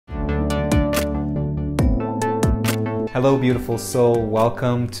Hello, beautiful soul.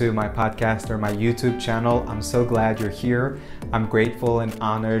 Welcome to my podcast or my YouTube channel. I'm so glad you're here. I'm grateful and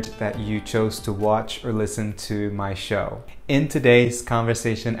honored that you chose to watch or listen to my show. In today's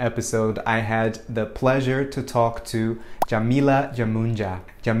conversation episode, I had the pleasure to talk to Yamile Yemoonyah.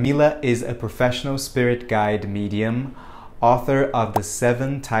 Yamile is a professional spirit guide medium, author of the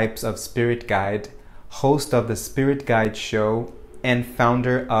 7 Types of Spirit Guide, host of the Spirit Guide Show, and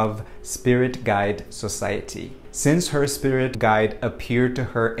founder of Spirit Guide Society. Since her spirit guide appeared to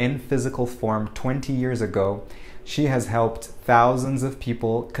her in physical form 20 years ago, she has helped thousands of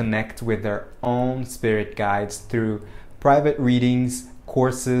people connect with their own spirit guides through private readings,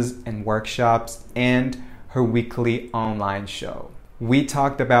 courses, and workshops, and her weekly online show. We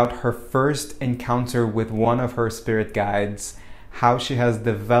talked about her first encounter with one of her spirit guides, how she has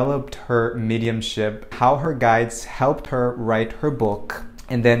developed her mediumship, how her guides helped her write her book,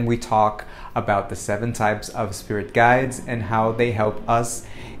 and then we talk about the 7 types of spirit guides and how they help us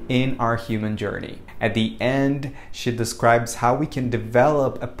in our human journey. At the end, she describes how we can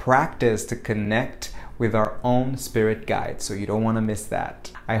develop a practice to connect with our own spirit guide, so you don't want to miss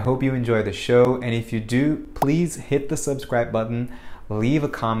that. I hope you enjoy the show, and if you do, please hit the subscribe button, leave a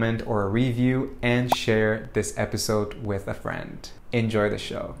comment or a review, and share this episode with a friend. Enjoy the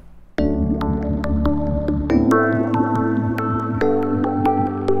show.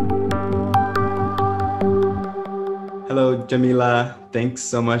 Hello, Yamile. Thanks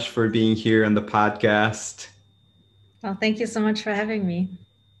so much for being here on the podcast. Well, thank you so much for having me.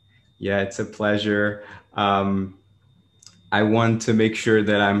 Yeah, it's a pleasure. I want to make sure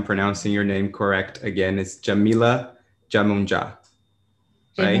that I'm pronouncing your name correct. Again, it's Yamile Yemoonyah.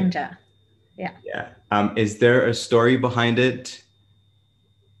 Right? Yemoonyah. Yeah. Yeah. Is there a story behind it?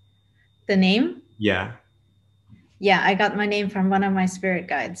 The name? Yeah. Yeah, I got my name from one of my spirit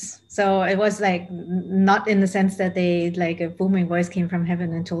guides. So it was like not in the sense that they like a booming voice came from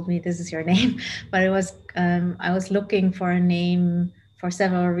heaven and told me this is your name, but it was I was looking for a name for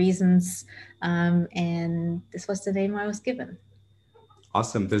several reasons, and this was the name I was given.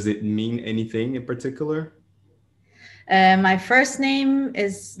 Awesome. Does it mean anything in particular? My first name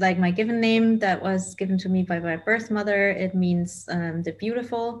is like my given name that was given to me by my birth mother. It means the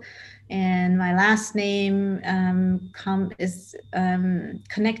beautiful. And my last name is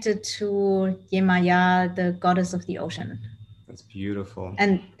connected to Yemoonyah, the goddess of the ocean. That's beautiful.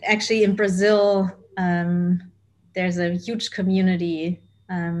 And actually in Brazil, there's a huge community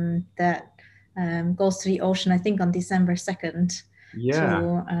that goes to the ocean, I think on December 2nd.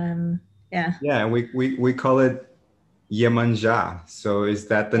 Yeah. Yeah, and we call it Yemoonyah. So is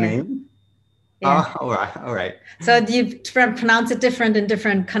that the name? Yeah. Oh, all right. So you pronounce it different in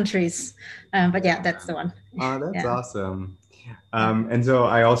different countries, but yeah, that's the one. Oh, that's awesome. And so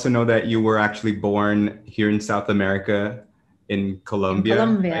I also know that you were actually born here in South America, in Colombia.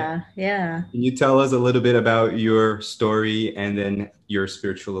 Right? Yeah. Can you tell us a little bit about your story and then your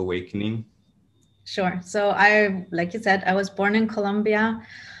spiritual awakening? Sure. So like you said, I was born in Colombia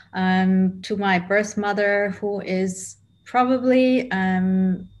to my birth mother, who is probably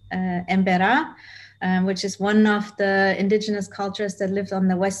Embera, which is one of the indigenous cultures that lived on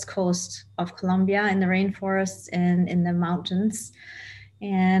the west coast of Colombia in the rainforests and in the mountains.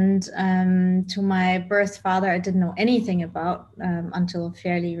 And to my birth father, I didn't know anything about until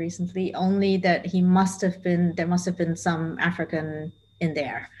fairly recently, only that there must have been some African in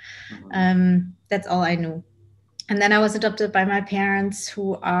there. That's all I knew. And then I was adopted by my parents,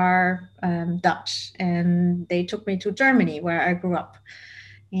 who are Dutch, and they took me to Germany, where I grew up.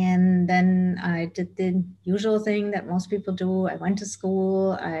 And then I did the usual thing that most people do. I went to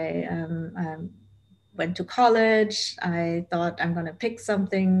school. I went to college. I thought I'm going to pick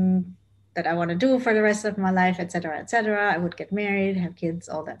something that I want to do for the rest of my life, et cetera, et cetera. I would get married, have kids,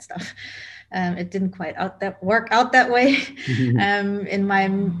 all that stuff. It didn't quite work out that way. In my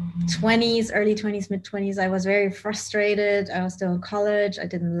 20s, early 20s, mid 20s, I was very frustrated. I was still in college. I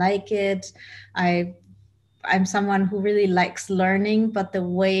didn't like it. I'm someone who really likes learning, but the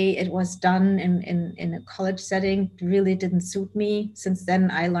way it was done in a college setting really didn't suit me. Since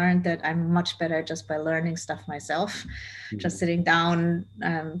then, I learned that I'm much better just by learning stuff myself, just sitting down,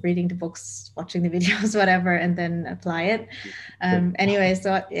 reading the books, watching the videos, whatever, and then apply it. Anyway,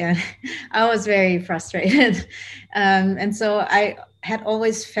 so yeah, I was very frustrated. And so I had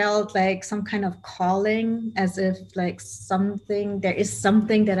always felt like some kind of calling, as if like there is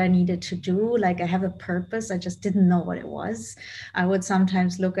something that I needed to do. Like I have a purpose. I just didn't know what it was. I would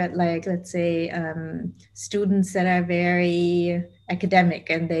sometimes look at, like, let's say students that are very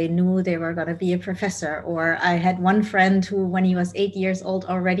academic and they knew they were going to be a professor. Or I had one friend who, when he was 8 years old,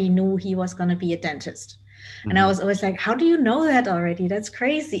 already knew he was going to be a dentist. And I Mm-hmm. was always like, how do you know that already? That's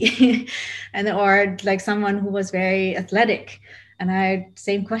crazy. And or like someone who was very athletic. And I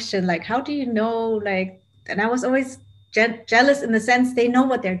same question, like, how do you know, like, and I was always jealous in the sense they know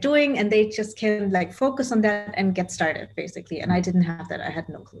what they're doing and they just can like focus on that and get started basically. And I didn't have that. I had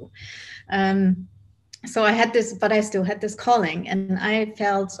no clue. So I had this, but I still had this calling. And I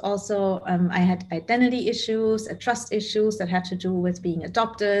felt also I had identity issues, trust issues that had to do with being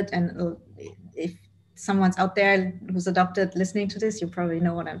adopted. And if someone's out there who's adopted listening to this, you probably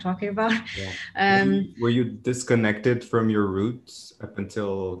know what I'm talking about. Yeah. Were you disconnected from your roots up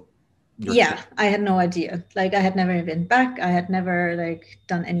until your Yeah, trip? I had no idea. Like I had never been back. I had never like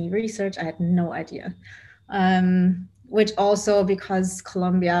done any research. I had no idea. Which also because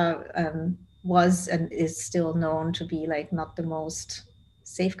Colombia was and is still known to be like not the most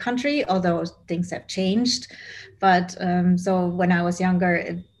safe country, although things have changed. But so when I was younger,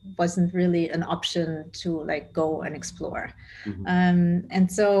 it wasn't really an option to like go and explore. Mm-hmm.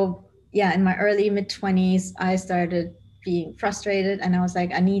 And so, yeah, in my early mid 20s, I started being frustrated and I was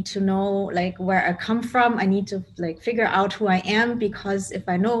like, I need to know like where I come from. I need to like figure out who I am, because if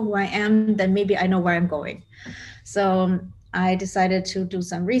I know who I am, then maybe I know where I'm going. So I decided to do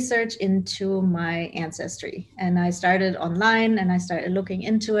some research into my ancestry, and I started online and I started looking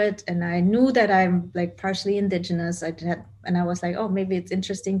into it, and I knew that I'm like partially indigenous. And I was like, oh, maybe it's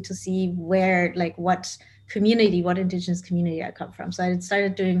interesting to see where, like what community, what indigenous community I come from. So I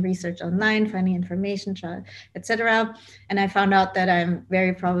started doing research online, finding information, etc. And I found out that I'm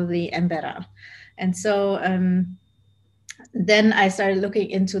very probably Embera. And so then I started looking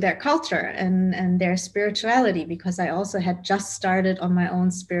into their culture and their spirituality, because I also had just started on my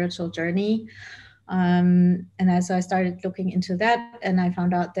own spiritual journey. So I started looking into that, and I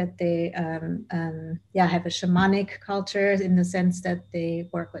found out that they have a shamanic culture, in the sense that they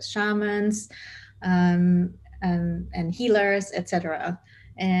work with shamans and healers, etc.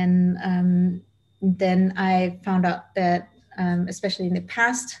 And then I found out that especially in the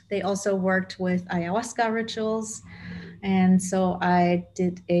past, they also worked with ayahuasca rituals. And so I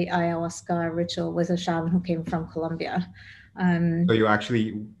did a ayahuasca ritual with a shaman who came from Colombia. So you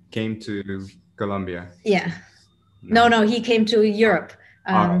actually came to Colombia? Yeah. Nice. No, he came to Europe.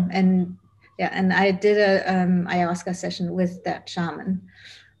 Oh, And yeah, and I did a ayahuasca session with that shaman.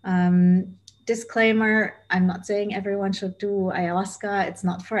 Disclaimer, I'm not saying everyone should do ayahuasca. It's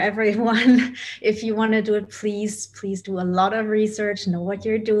not for everyone. If you want to do it, please do a lot of research, know what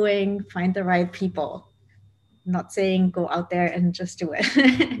you're doing, find the right people. I'm not saying go out there and just do it.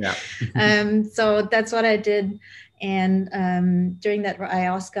 yeah. So that's what I did. And during that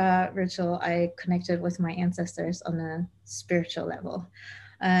ayahuasca ritual, I connected with my ancestors on a spiritual level.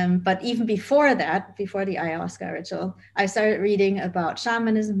 But even before that, before the ayahuasca ritual, I started reading about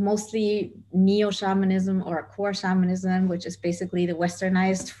shamanism, mostly neo-shamanism or core shamanism, which is basically the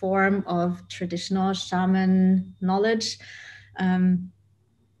westernized form of traditional shaman knowledge. I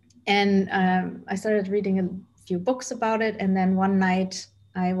started reading a few books about it. And then one night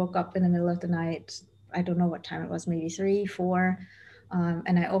I woke up in the middle of the night. I don't know what time it was, maybe 3, 4.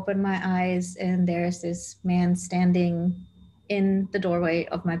 And I opened my eyes, and there's this man standing in the doorway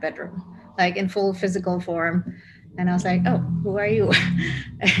of my bedroom, like in full physical form. And I was like, oh, who are you?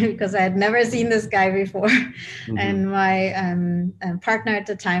 Because I had never seen this guy before. Mm-hmm. And my partner at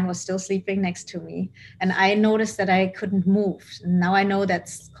the time was still sleeping next to me. And I noticed that I couldn't move. Now I know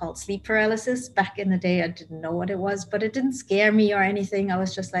that's called sleep paralysis. Back in the day, I didn't know what it was, but it didn't scare me or anything. I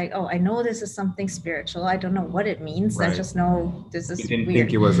was just like, oh, I know this is something spiritual. I don't know what it means. Right. I just know this is You didn't weird.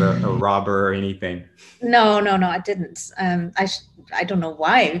 think it was a robber or anything? No, I didn't. I don't know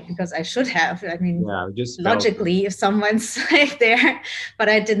why, because I should have. I mean, Yeah, just logically, if someone's like there, but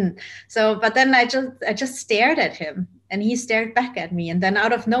I didn't. So, but then I just stared at him, and he stared back at me, and then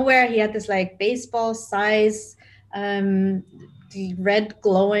out of nowhere, he had this like baseball size, the red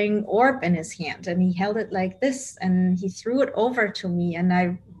glowing orb in his hand, and he held it like this, and he threw it over to me, and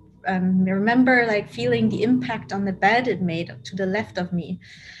I remember like feeling the impact on the bed it made to the left of me.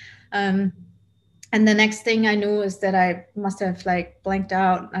 And the next thing I knew is that I must have like blanked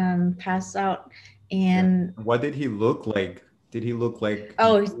out, passed out. And yeah. What did he look like? Did he look like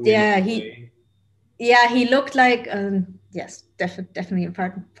oh yeah, he looked like yes, definitely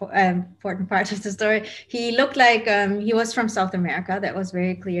important part of the story. He looked like he was from South America. That was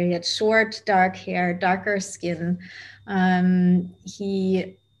very clear. He had short, dark hair, darker skin.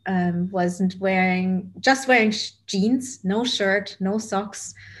 He wasn't wearing jeans, no shirt, no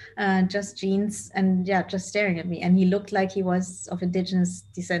socks. Just jeans, and yeah, just staring at me. And he looked like he was of indigenous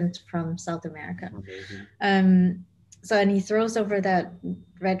descent from South America. So, and he throws over that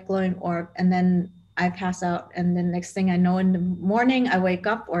red glowing orb, and then I pass out. And the next thing I know, in the morning, I wake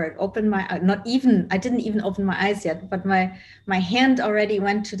up or open my, I didn't even open my eyes yet, but my hand already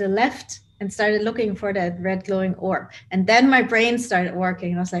went to the left and started looking for that red glowing orb. And then my brain started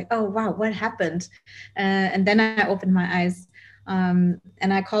working. I was like, oh, wow, what happened? And then I opened my eyes. And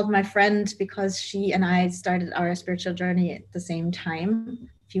I called my friend because she and I started our spiritual journey at the same time,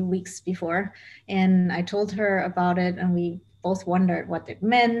 a few weeks before. And I told her about it, and we both wondered what it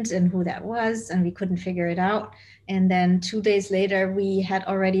meant and who that was, and we couldn't figure it out. And then 2 days later, we had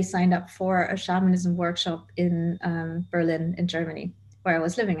already signed up for a shamanism workshop in Berlin, in Germany, where I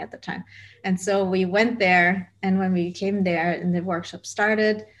was living at the time. And so we went there, and when we came there and the workshop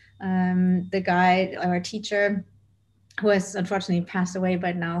started, the guy, our teacher, who has unfortunately passed away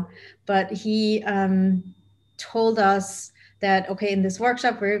by now, but he told us that, okay, in this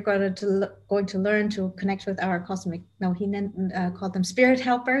workshop, we're going to learn to connect with our cosmic, no, he called them spirit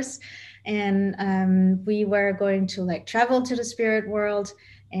helpers. And we were going to like travel to the spirit world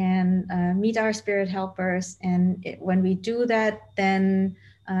and meet our spirit helpers. And when we do that, then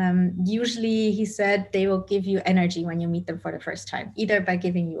usually he said they will give you energy when you meet them for the first time, either by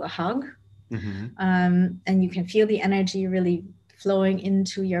giving you a hug, and you can feel the energy really flowing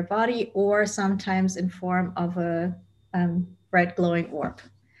into your body, or sometimes in form of a bright glowing orb.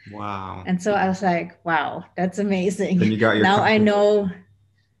 Wow. And so I was like, wow, that's amazing. Then you got your now I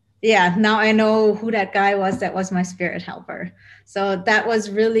know who that guy was. That was my spirit helper. So that was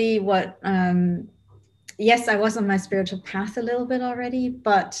really what, yes, I was on my spiritual path a little bit already,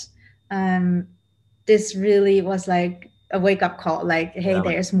 but this really was like a wake-up call, like, hey, Yeah, like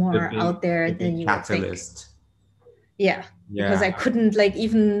there's more big, out there than you would think. catalyst. Yeah, because I couldn't, like,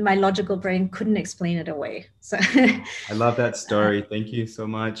 even my logical brain couldn't explain it away. So I love that story. Thank you so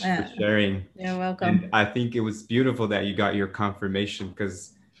much for sharing. You're welcome. And I think it was beautiful that you got your confirmation,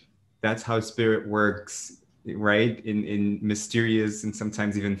 because that's how spirit works, right? In mysterious and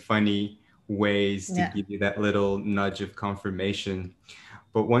sometimes even funny ways to give you that little nudge of confirmation.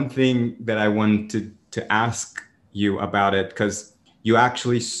 But one thing that I wanted to ask you about it, because you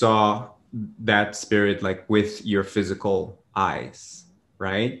actually saw that spirit like with your physical eyes,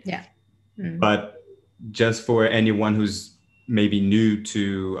 right? Yeah. But just for anyone who's maybe new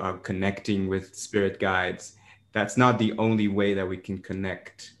to connecting with spirit guides, that's not the only way that we can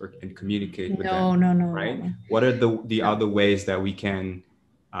connect or can communicate with them. No, right? No. What are the other ways that we can,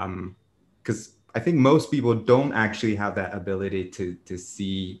 because I think most people don't actually have that ability to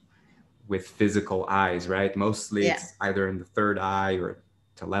see with physical eyes, right? Mostly it's either in the third eye or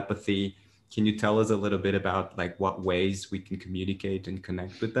telepathy. Can you tell us a little bit about like what ways we can communicate and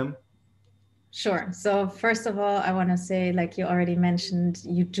connect with them? Sure. So first of all, I want to say, like you already mentioned,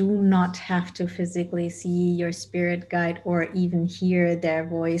 you do not have to physically see your spirit guide or even hear their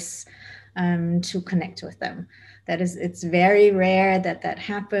voice to connect with them. It's very rare that that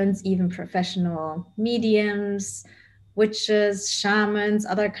happens. Even professional mediums, witches, shamans,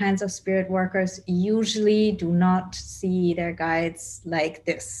 other kinds of spirit workers usually do not see their guides like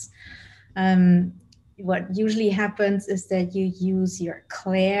this. What usually happens is that you use your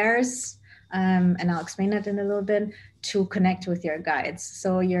clairs, and I'll explain that in a little bit, to connect with your guides.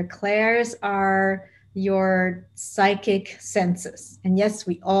 So your clairs are your psychic senses. And yes,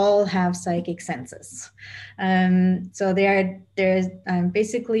 we all have psychic senses. So they're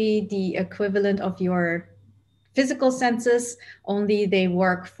basically the equivalent of your physical senses, only they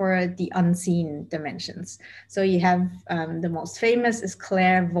work for the unseen dimensions. So you have the most famous is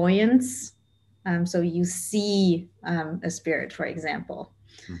clairvoyance. So you see a spirit, for example.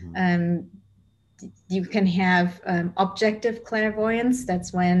 You can have objective clairvoyance.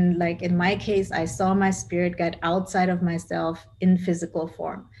 That's when, like in my case, I saw my spirit guide outside of myself in physical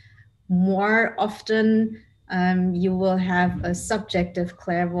form. More often, you will have a subjective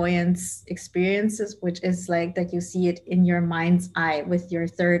clairvoyance experiences, which is like that you see it in your mind's eye with your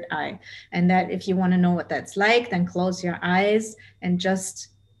third eye. And that, if you want to know what that's like, then close your eyes and just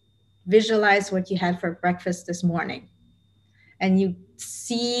visualize what you had for breakfast this morning. And you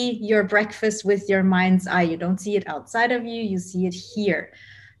see your breakfast with your mind's eye. You don't see it outside of you, you see it here.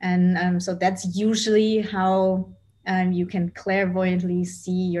 And so that's usually how you can clairvoyantly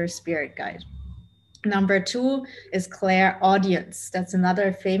see your spirit guide. Number two is clairaudience. That's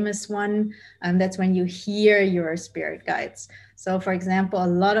another famous one. That's when you hear your spirit guides. So for example, a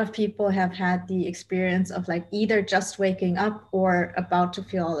lot of people have had the experience of like either just waking up or about to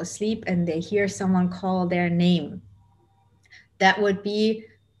fall asleep and they hear someone call their name. That would be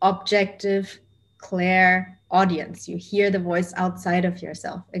objective clairaudience. You hear the voice outside of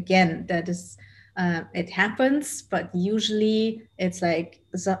yourself. Again, that is it happens, but usually it's like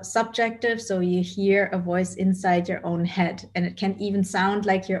subjective. So you hear a voice inside your own head, and it can even sound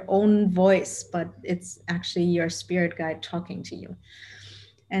like your own voice, but it's actually your spirit guide talking to you.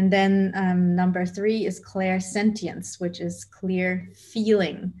 And then number 3 is clairsentience, which is clear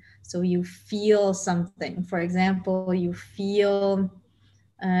feeling. So you feel something. For example, you feel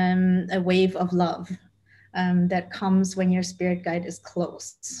a wave of love that comes when your spirit guide is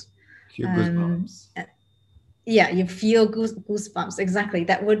close. Few goosebumps. Yeah, you feel goosebumps. Exactly.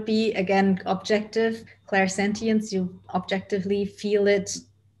 That would be, again, objective clairsentience. You objectively feel it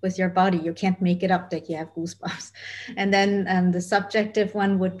with your body. You can't make it up that you have goosebumps. And then the subjective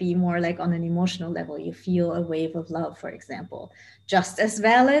one would be more like on an emotional level. You feel a wave of love, for example. Just as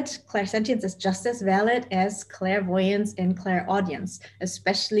valid, clairsentience is just as valid as clairvoyance and clairaudience,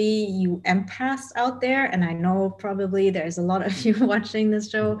 especially you empaths out there. And I know probably there's a lot of you watching this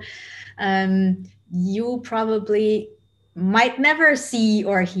show. You probably might never see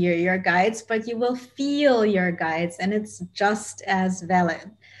or hear your guides, but you will feel your guides, and it's just as valid.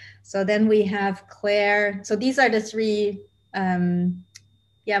 So then we have Claire. So these are the 3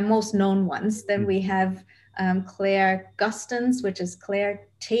 most known ones. Then we have Claire gustance, which is Claire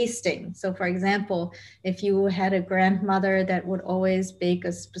tasting. So for example, if you had a grandmother that would always bake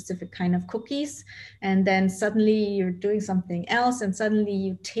a specific kind of cookies, and then suddenly you're doing something else and suddenly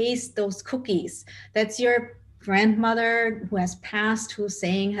you taste those cookies, that's your grandmother who has passed, who's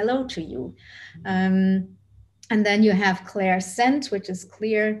saying hello to you. And then you have Claire scent, which is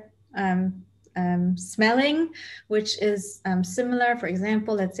clear smelling, which is similar. For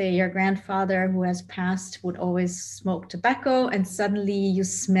example, let's say your grandfather who has passed would always smoke tobacco, and suddenly you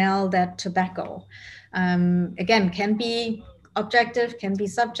smell that tobacco. Again, can be objective, can be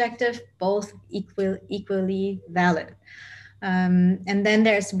subjective, both equally valid. And then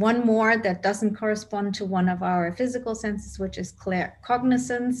there's one more that doesn't correspond to one of our physical senses, which is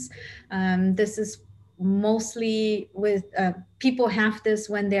claircognizance. This is mostly with people have this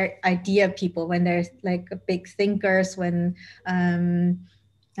when they're idea people, when they're like big thinkers, when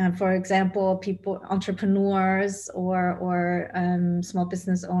for example, people, entrepreneurs or small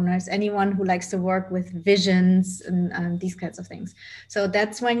business owners, anyone who likes to work with visions and these kinds of things. So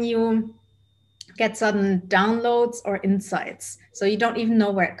that's when you get sudden downloads or insights. So you don't even know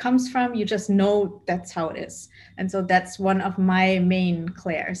where it comes from. You just know that's how it is. And so that's one of my main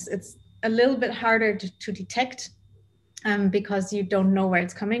clairs. It's a little bit harder to detect because you don't know where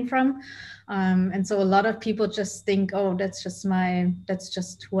it's coming from. And so a lot of people just think, oh, that's just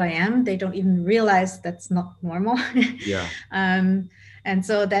who I am. They don't even realize that's not normal. Yeah. And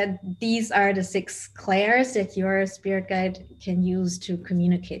so that these are the 6 clairs that your spirit guide can use to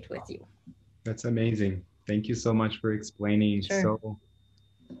communicate with you. That's amazing. Thank you so much for explaining so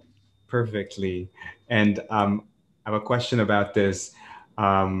perfectly. And I have a question about this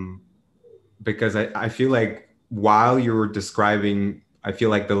because I feel like while you were describing, I feel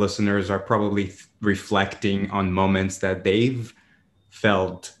like the listeners are probably reflecting on moments that they've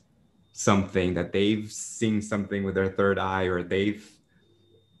felt something, that they've seen something with their third eye, or they've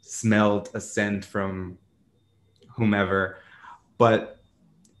smelled a scent from whomever. But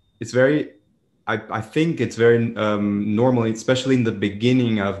it's very, I think it's very normal, especially in the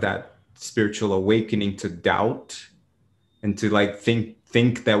beginning of that spiritual awakening, to doubt and to like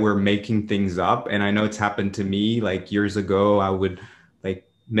think that we're making things up. And I know it's happened to me. Like years ago, I would like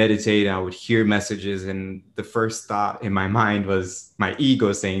meditate and I would hear messages, and the first thought in my mind was my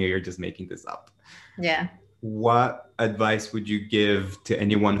ego saying, you're just making this up. Yeah. What advice would you give to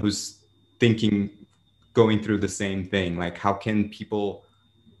anyone who's going through the same thing? Like, how can people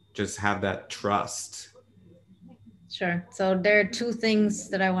just have that trust? Sure. So there are 2 things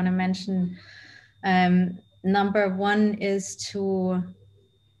that I want to mention. Number 1 is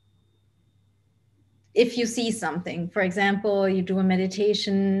if you see something, for example, you do a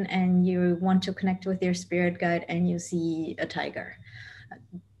meditation and you want to connect with your spirit guide and you see a tiger,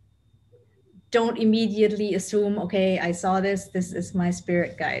 don't immediately assume, okay, I saw this is my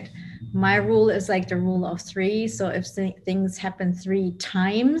spirit guide. My rule is like the rule of 3. So if things happen 3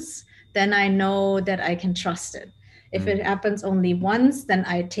 times, then I know that I can trust it. If it happens only once, then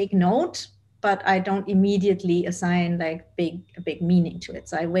I take note, but I don't immediately assign like a big meaning to it.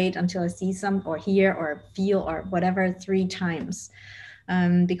 So I wait until I see some or hear or feel or whatever 3 times,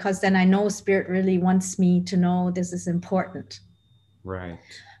 because then I know spirit really wants me to know this is important. Right.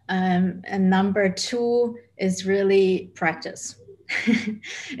 And number 2 is really practice.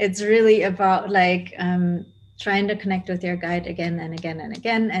 It's really about like trying to connect with your guide again and again and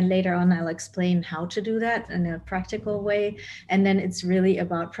again. And later on, I'll explain how to do that in a practical way. And then it's really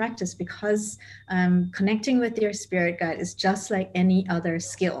about practice, because connecting with your spirit guide is just like any other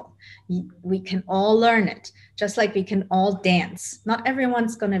skill. We can all learn it, just like we can all dance. Not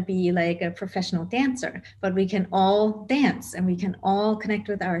everyone's going to be like a professional dancer, but we can all dance and we can all connect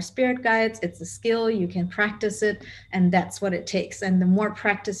with our spirit guides. It's a skill, you can practice it, and that's what it takes. And the more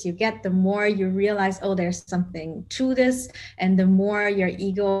practice you get, the more you realize, oh, there's something to this, and the more your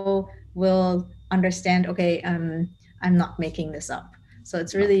ego will understand, okay, I'm not making this up. So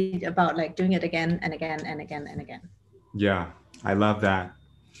it's really about like doing it again and again and again and again. Yeah, I love that.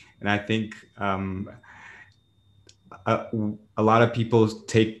 And I think a lot of people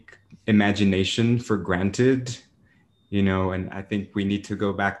take imagination for granted, you know, and I think we need to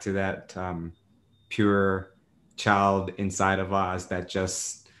go back to that pure child inside of us that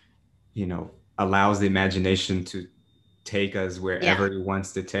just, you know, allows the imagination to take us wherever it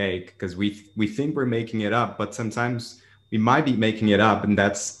wants to take, because we think we're making it up, but sometimes we might be making it up, and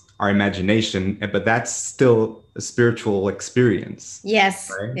that's our imagination, but that's still a spiritual experience.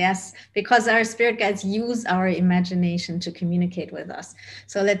 Yes, right? yes, because our spirit guides use our imagination to communicate with us.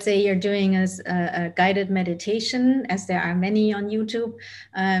 So let's say you're doing a guided meditation, as there are many on YouTube.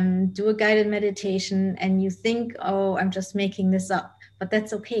 Do a guided meditation and you think, oh, I'm just making this up. But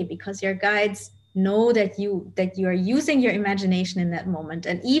that's okay, because your guides know that you are using your imagination in that moment.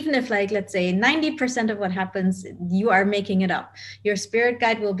 And even if, like, let's say 90% of what happens, you are making it up, your spirit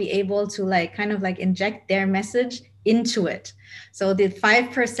guide will be able to like kind of like inject their message into it. So the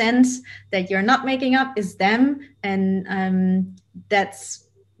 5% that you're not making up is them, and that's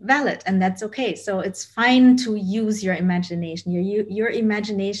valid and that's okay. So it's fine to use your imagination. Your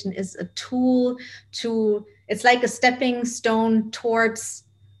imagination is a tool to, it's like a stepping stone towards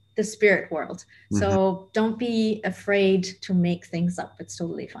the spirit world. So don't be afraid to make things up. It's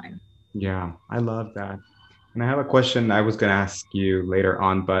totally fine. Yeah, I love that. And I have a question I was going to ask you later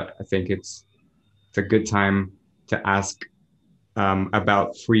on, but I think it's a good time to ask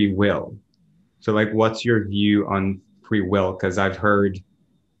about free will. So, like, what's your view on free will? Because I've heard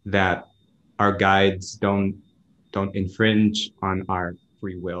that our guides don't infringe on our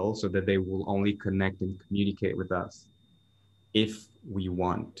free will, so that they will only connect and communicate with us if we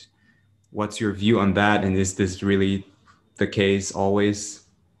want. What's your view on that? And is this really the case always?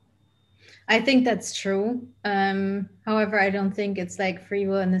 I think that's true. However, I don't think it's like free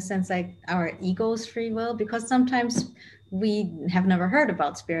will in the sense like our ego's free will, because sometimes we have never heard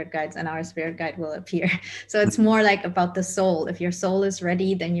about spirit guides and our spirit guide will appear. So it's more like about the soul. If your soul is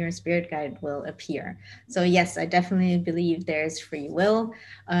ready, then your spirit guide will appear. So yes, I definitely believe there's free will,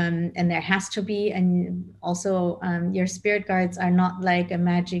 and there has to be. And also your spirit guides are not like a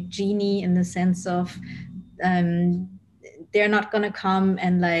magic genie in the sense of they're not going to come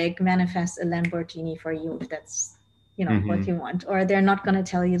and like manifest a Lamborghini for you if that's, you know, what you want, or they're not going to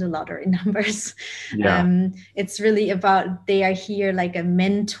tell you the lottery numbers. It's really about, they are here like a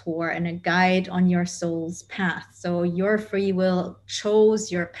mentor and a guide on your soul's path. So your free will chose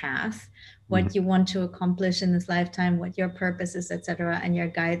your path, what you want to accomplish in this lifetime, what your purpose is, etc. And your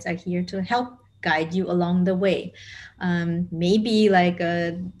guides are here to help guide you along the way. Maybe like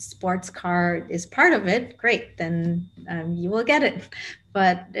a sports car is part of it, great, then you will get it.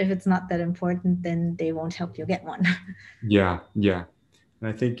 But if it's not that important, then they won't help you get one. Yeah. And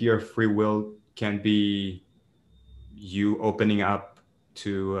I think your free will can be you opening up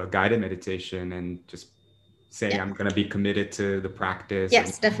to a guided meditation and just saying, I'm going to be committed to the practice.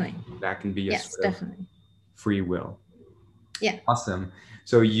 Yes, definitely. That can be a sort definitely. of free will. Yeah. Awesome.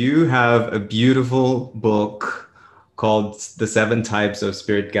 So you have a beautiful book called The 7 Types of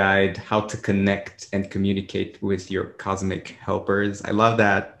Spirit Guide, How to Connect and Communicate with Your Cosmic Helpers. I love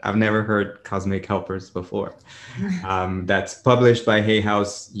that. I've never heard cosmic helpers before. That's published by Hay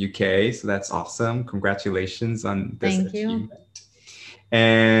House UK. So that's awesome. Congratulations on this achievement.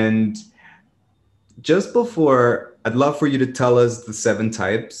 And just before, I'd love for you to tell us the 7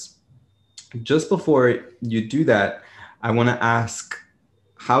 types. Just before you do that, I want to ask,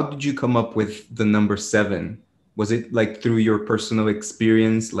 how did you come up with the number 7? Was it like through your personal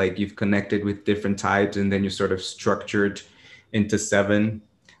experience, like you've connected with different types and then you sort of structured into 7?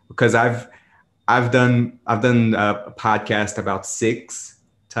 Because I've done a podcast about 6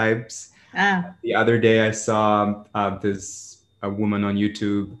 types. The other day I saw a woman on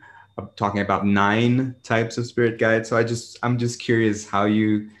YouTube talking about 9 types of spirit guides. So I'm just curious how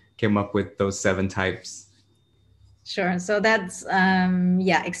you came up with those 7 types. Sure. So that's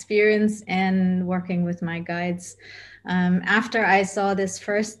yeah, experience and working with my guides. After I saw this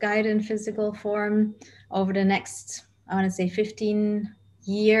first guide in physical form, over the next, I want to say 15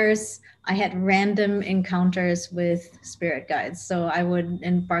 years, I had random encounters with spirit guides. So I would,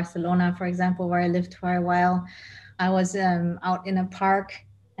 in Barcelona, for example, where I lived for a while, I was out in a park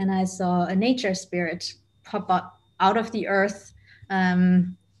and I saw a nature spirit pop up out of the earth.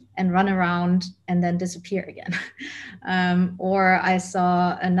 And run around and then disappear again. Or I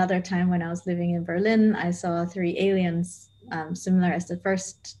saw another time when I was living in Berlin, I saw three aliens, similar as the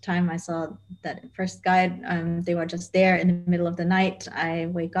first time I saw that first guide. They were just there in the middle of the night. I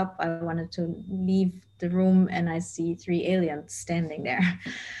wake up, I wanted to leave the room, and I see three aliens standing there.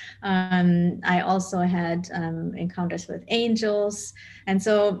 I also had encounters with angels. And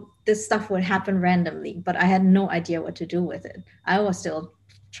so this stuff would happen randomly, but I had no idea what to do with it. I was still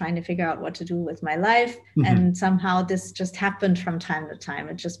trying to figure out what to do with my life. Mm-hmm. And somehow this just happened from time to time.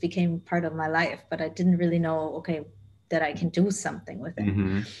 It just became part of my life, but I didn't really know, okay, that I can do something with it.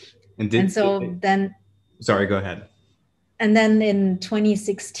 Mm-hmm. And so then... Sorry, go ahead. And then in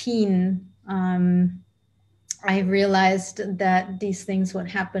 2016, I realized that these things would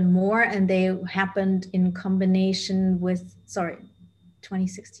happen more, and they happened in combination with,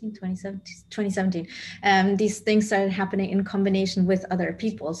 2017. These things started happening in combination with other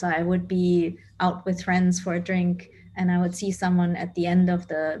people. So I would be out with friends for a drink, and I would see someone at the end of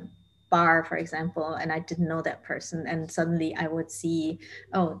the bar, for example, and I didn't know that person. And suddenly I would see,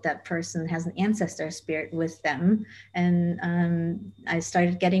 oh, that person has an ancestor spirit with them. And I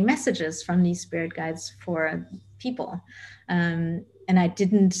started getting messages from these spirit guides for people. And I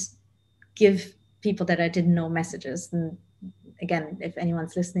didn't give people that I didn't know messages. And again, if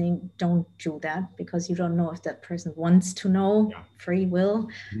anyone's listening, don't do that, because you don't know if that person wants to know. Yeah. Free will.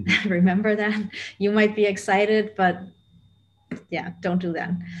 Mm-hmm. Remember that. You might be excited, but yeah, don't do that.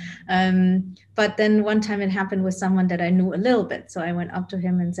 But then one time it happened with someone that I knew a little bit. So I went up to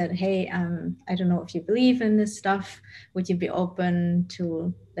him and said, hey, I don't know if you believe in this stuff. Would you be open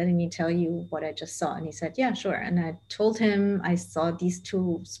to letting me tell you what I just saw? And he said, yeah, sure. And I told him I saw these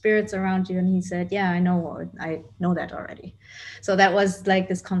two spirits around you. And he said, yeah, I know that already. So that was like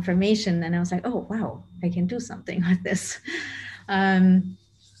this confirmation. And I was like, oh, wow, I can do something with this.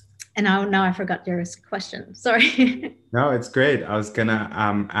 And now I forgot your question. Sorry. No, it's great. I was gonna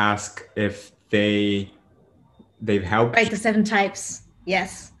ask if they've helped. Right, the 7 types.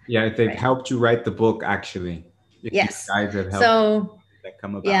 Yes. Yeah, if they've helped you write the book, actually. If yes. You guys have helped that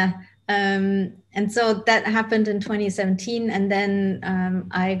come about. Yeah. And so that happened in 2017, and then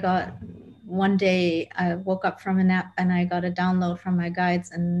I got... One day I woke up from a nap and I got a download from my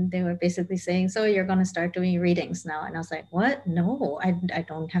guides, and they were basically saying, so you're going to start doing readings now. And I was like, what? No, I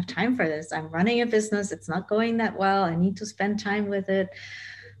don't have time for this. I'm running a business. It's not going that well. I need to spend time with it.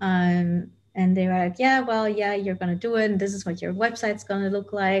 And they were like, yeah, well, yeah, you're going to do it. And this is what your website's going to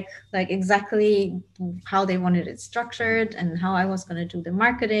look like exactly how they wanted it structured, and how I was going to do the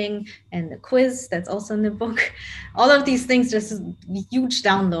marketing and the quiz that's also in the book. All of these things, just a huge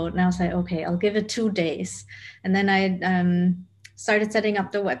download. And I was like, okay, I'll give it 2 days. And then I started setting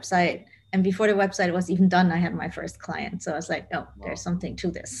up the website. And before the website was even done, I had my first client. So I was like, oh, there's something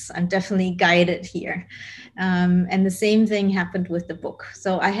to this. I'm definitely guided here. And the same thing happened with the book.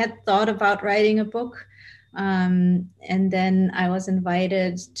 So I had thought about writing a book. And then I was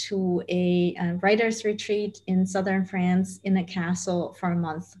invited to a writer's retreat in southern France in a castle for a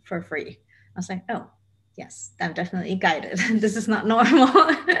month for free. I was like, oh, yes, I'm definitely guided. This is not normal.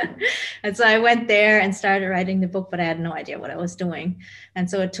 And so I went there and started writing the book, but I had no idea what I was doing. And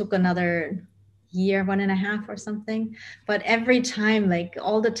so it took another year, 1.5 or something. But every time,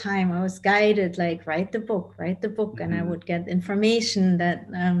 all the time, I was guided, write the book. Mm-hmm. And I would get information that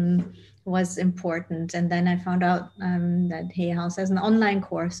was important. And then I found out that Hay House has an online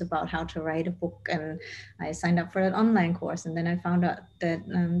course about how to write a book, and I signed up for that online course. And then I found out that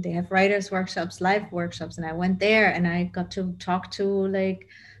they have writers workshops, live workshops, and I went there and I got to talk to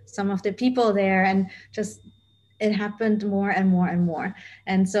some of the people there, and just it happened more and more and more.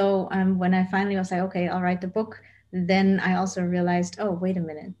 And so when I finally was like, okay, I'll write the book, then I also realized, oh, wait a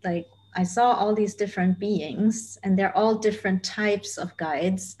minute, I saw all these different beings, and they're all different types of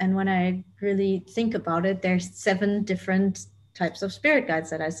guides. And when I really think about it, there's 7 different types of spirit guides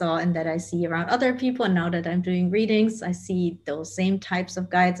that I saw and that I see around other people. And now that I'm doing readings, I see those same types of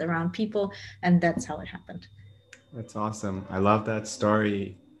guides around people. And that's how it happened. That's awesome. I love that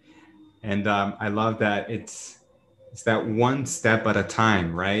story. And I love that it's that one step at a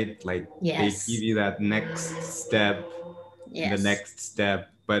time, right? Yes. They give you that next step, yes, the next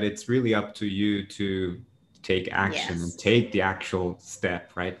step, but it's really up to you to take action and Yes. take the actual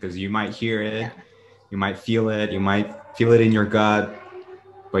step, right? Because you might hear it, Yeah. you might feel it, you might feel it in your gut,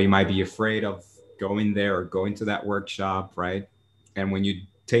 but you might be afraid of going there or going to that workshop, right? And when you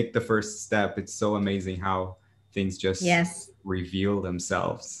take the first step, it's so amazing how things just Yes. reveal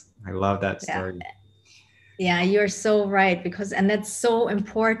themselves. I love that Yeah. story. Yeah, you're so right, because and that's so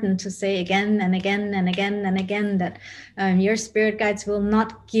important to say again and again and again and again, that your spirit guides will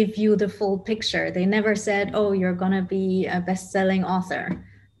not give you the full picture. They never said, oh, you're gonna be a best-selling author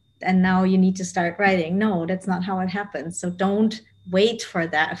and now you need to start writing. No, that's not how it happens. So don't wait for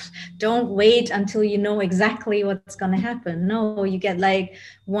that. Don't wait until you know exactly what's going to happen. No, you get like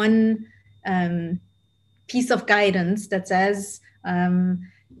one um, piece of guidance that says,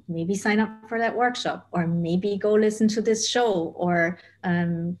 maybe sign up for that workshop, or maybe go listen to this show, or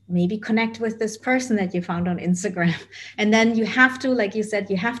maybe connect with this person that you found on Instagram. And then you have to, like you said,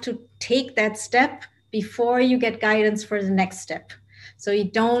 you have to take that step before you get guidance for the next step. So you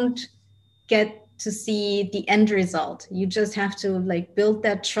don't get to see the end result. You just have to like build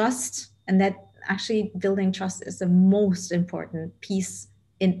that trust, and that actually building trust is the most important piece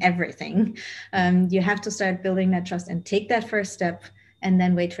in everything. You have to start building that trust and take that first step, and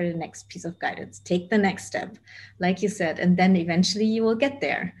then wait for the next piece of guidance. Take the next step, like you said, and then eventually you will get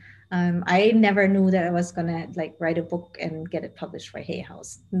there. I never knew that I was gonna like write a book and get it published by Hay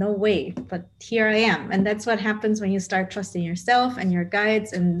House. No way, but here I am, and that's what happens when you start trusting yourself and your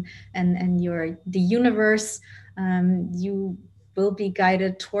guides and your the universe. You will be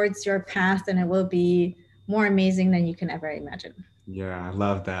guided towards your path, and it will be more amazing than you can ever imagine. Yeah, I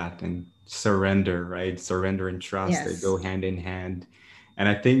love that. And surrender, right? Surrender and trust, they Yes. go hand in hand. And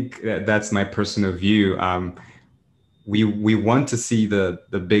I think that that's my personal view. We want to see the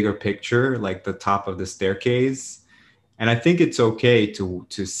bigger picture, like the top of the staircase. And I think it's okay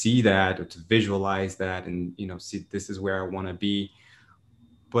to see that or to visualize that and see this is where I want to be.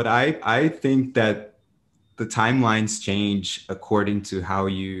 But I think that the timelines change according to how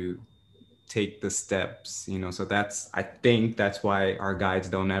you take the steps, so I think that's why our guides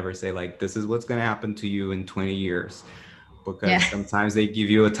don't ever say like this is what's going to happen to you in 20 years, Yeah. because sometimes they give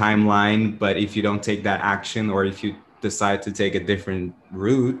you a timeline, but if you don't take that action or if you decide to take a different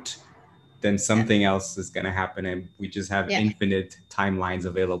route, then Yeah. something else is going to happen, and we just have Yeah. infinite timelines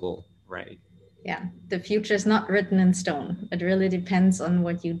available, right? Yeah, the future is not written in stone. It really depends on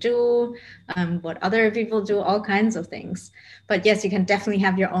what you do, what other people do, all kinds of things. But yes, you can definitely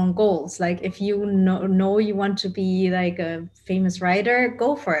have your own goals. Like if you know you want to be like a famous writer,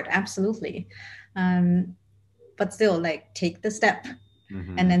 go for it. Absolutely. Um, but still, like take the step and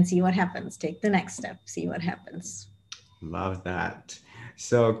Mm-hmm. then see what happens. Take the next step, see what happens. Love that.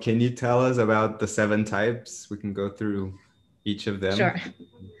 So can you tell us about the 7 types? We can go through each of them. Sure.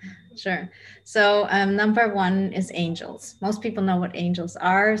 Sure. So, number one is angels. Most people know what angels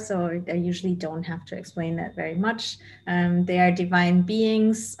are, so I usually don't have to explain that very much. They are divine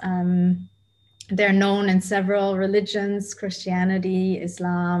beings. They're known in several religions: Christianity,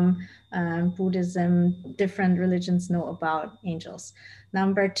 Islam, Buddhism. Different religions know about angels.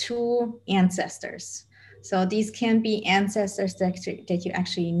 Number two, ancestors. So these can be ancestors that you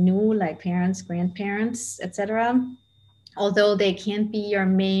actually knew, like parents, grandparents, etc., although they can't be your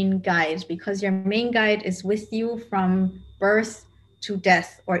main guide, because your main guide is with you from birth to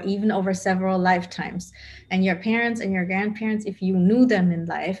death, or even over several lifetimes. And your parents and your grandparents, if you knew them in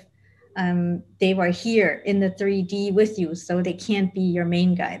life, they were here in the 3D with you, so they can't be your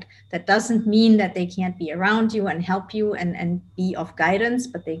main guide. That doesn't mean that they can't be around you and help you and be of guidance,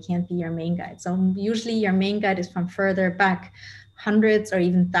 but they can't be your main guide. So usually your main guide is from further back, hundreds or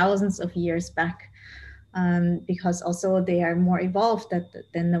even thousands of years back, because also they are more evolved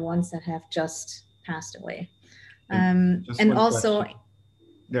than the ones that have just passed away. And just And one also, question.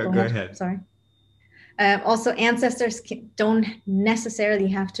 No, go go ahead, ahead. sorry. Also, ancestors don't necessarily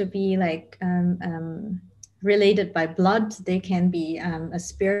have to be like related by blood. They can be a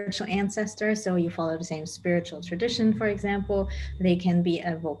spiritual ancestor, so you follow the same spiritual tradition, for example. They can be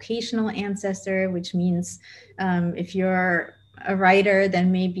a vocational ancestor, which means if you're a writer,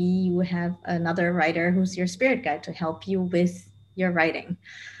 then maybe you have another writer who's your spirit guide to help you with your writing.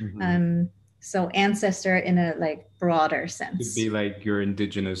 Mm-hmm. So ancestor in a like broader Could sense. be like your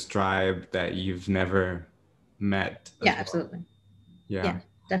indigenous tribe that you've never met Yeah, as well. absolutely. Yeah. Yeah, And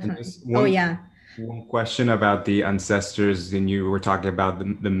definitely. just Oh one yeah. one question about the ancestors, and you were talking about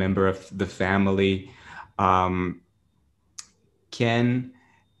the member of the family. Um, can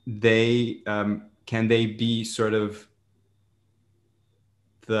can they be sort of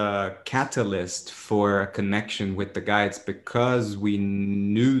the catalyst for a connection with the guides because we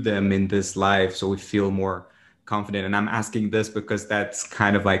knew them in this life, so we feel more confident. And I'm asking this because that's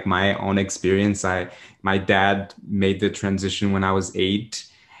kind of like my own experience. My dad made the transition when I was 8,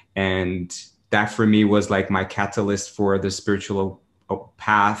 and that for me was like my catalyst for the spiritual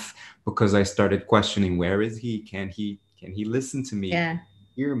path, because I started questioning, where is he? Can he listen to me? Can Yeah.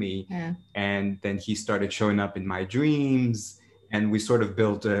 he hear me? Yeah. And then he started showing up in my dreams, and we sort of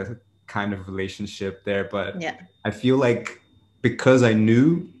built a kind of relationship there. But Yeah. I feel like because I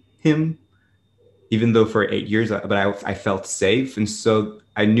knew him, even though for 8 years, but I felt safe. And so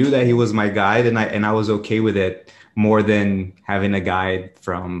I knew that he was my guide, and I was okay with it more than having a guide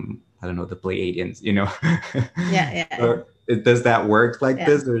from, I don't know, the Pleiadians. Yeah. Yeah. Yeah. So does that work like Yeah.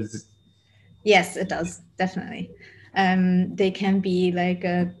 this? Or is Yes, it does, definitely. They can be like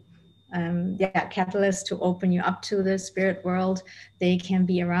a catalyst to open you up to the spirit world. They can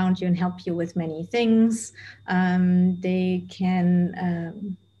be around you and help you with many things. They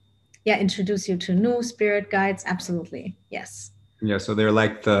can introduce you to new spirit guides. Absolutely, yes. yeah, so they're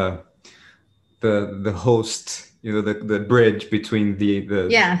like the host, the bridge between the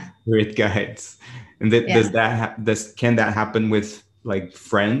Yeah, spirit guides. And that, yeah, can that happen with like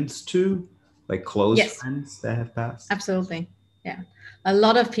friends too, like close yes, friends that have passed? absolutely. Yeah, a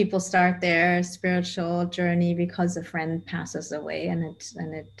lot of people start their spiritual journey because a friend passes away, and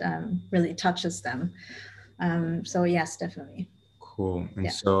it really touches them. So yes, definitely. Cool. And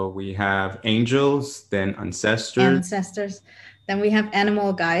Yeah. so we have angels, then ancestors. Ancestors. Then we have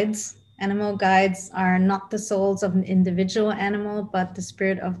animal guides. Animal guides are not the souls of an individual animal, but the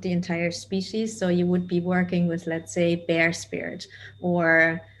spirit of the entire species. So you would be working with, let's say, bear spirit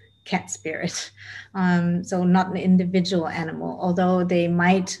or cat spirit. So not an individual animal. Although they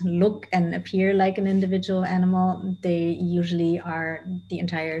might look and appear like an individual animal, they usually are the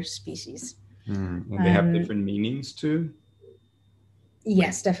entire species. And they have different meanings too.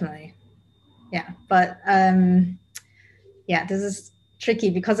 Yes, definitely. Yeah. But yeah, this is tricky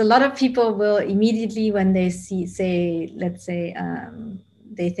because a lot of people will immediately, when they let's say,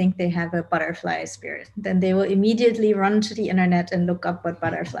 they think they have a butterfly spirit, then they will immediately run to the internet and look up what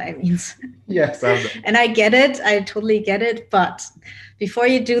butterfly means. Yes, and I get it. I totally get it. But before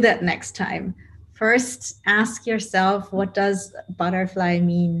you do that next time, first ask yourself, what does butterfly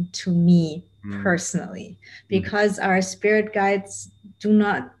mean to me personally? Because our spirit guides do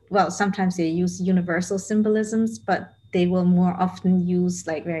not, well, sometimes they use universal symbolisms, but they will more often use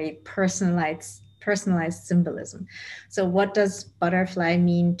like very personalized symbolism. So what does butterfly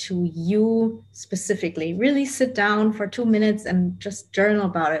mean to you specifically? Really sit down for 2 minutes and just journal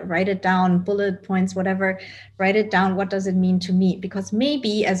about it. Write it down, bullet points, whatever. Write it down. What does it mean to me? Because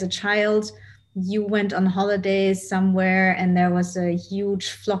maybe as a child, you went on holidays somewhere and there was a huge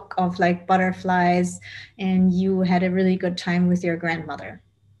flock of like butterflies and you had a really good time with your grandmother.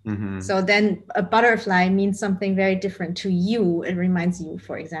 So then a butterfly means something very different to you. It reminds you,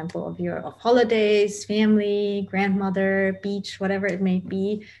 for example, of holidays, family, grandmother, beach, whatever it may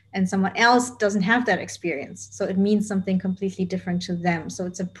be. And someone else doesn't have that experience. So it means something completely different to them. So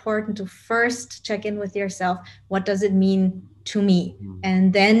it's important to first check in with yourself. What does it mean to me?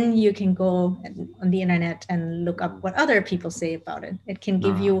 And then you can go on the internet and look up what other people say about it. It can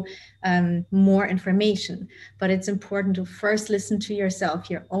give you more information, but it's important to first listen to yourself,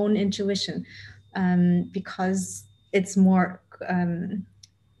 your own intuition, because it's more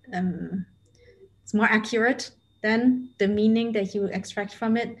accurate than the meaning that you extract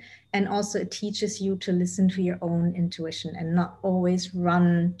from it. And also it teaches you to listen to your own intuition and not always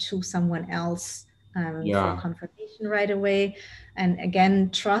run to someone else for confirmation right away. And again,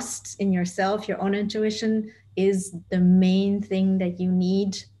 trust in yourself, your own intuition is the main thing that you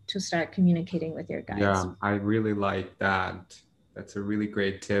need to start communicating with your guides. Yeah, I really like that. That's a really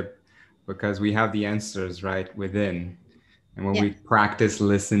great tip, because we have the answers right within. And when we practice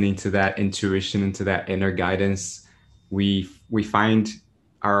listening to that intuition and to that inner guidance, we find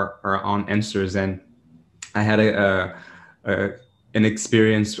our own answers. And I had an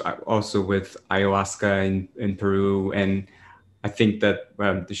experience also with ayahuasca in Peru, and I think that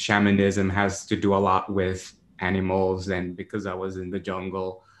the shamanism has to do a lot with animals. And because I was in the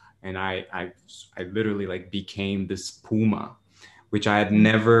jungle, and I literally like became this puma, which I had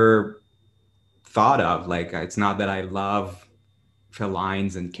never thought of. Like, it's not that I love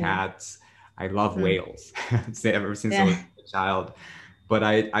felines and cats. I love whales ever since I was a child. But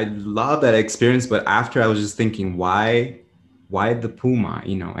I love that experience. But after, I was just thinking, why the puma,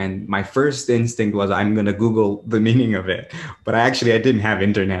 and my first instinct was, I'm going to Google the meaning of it. But I didn't have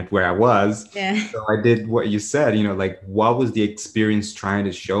internet where I was. So I did what you said, like, what was the experience trying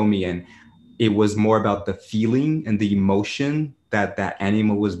to show me? And it was more about the feeling and the emotion that that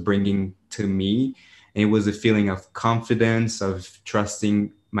animal was bringing to me. And it was a feeling of confidence, of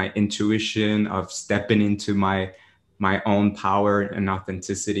trusting my intuition, of stepping into my own power and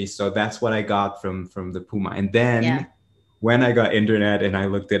authenticity. So that's what I got from the puma. And then when I got internet and I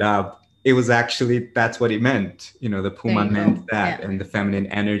looked it up, it was actually, that's what it meant. You know, the There puma you meant go. that, Yeah. and the feminine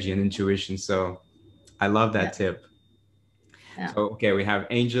energy and intuition. So I love that Yeah. tip. Yeah. So, okay, we have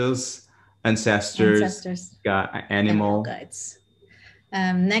angels, ancestors, Ancestors, got animal animal. guides.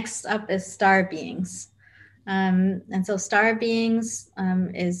 Next up is star beings. And so star beings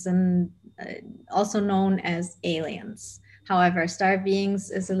is also known as aliens. However, star beings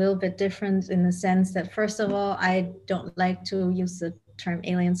is a little bit different in the sense that, first of all, I don't like to use the term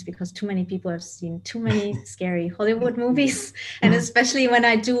aliens because too many people have seen too many scary Hollywood movies. And especially when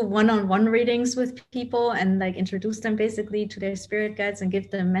I do one-on-one readings with people and like introduce them basically to their spirit guides and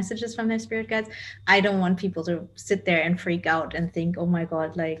give them messages from their spirit guides, I don't want people to sit there and freak out and think, oh my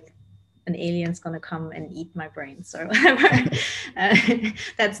God, like an alien's going to come and eat my brains or whatever.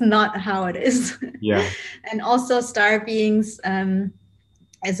 That's not how it is. Yeah. And also star beings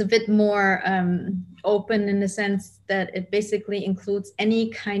is a bit more open in the sense that it basically includes any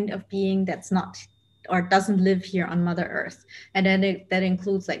kind of being that's not or doesn't live here on Mother Earth. And then that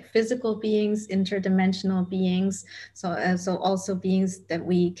includes like physical beings, interdimensional beings. So also beings that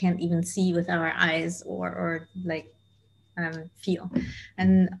we can't even see with our eyes or like feel.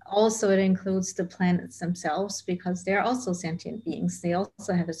 And also it includes the planets themselves because they're also sentient beings. They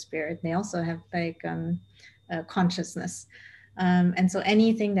also have a spirit. They also have like consciousness. And so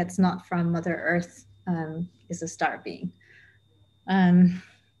anything that's not from Mother Earth is a star being.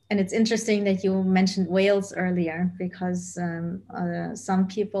 And it's interesting that you mentioned whales earlier because some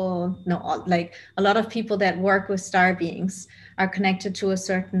people, no, like a lot of people that work with star beings are connected to a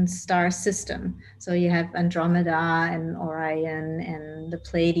certain star system. So you have Andromeda and Orion, and the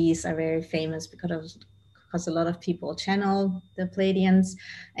Pleiades are very famous because a lot of people channel the Pleiadians.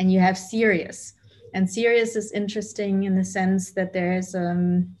 And you have Sirius. And Sirius is interesting in the sense that there's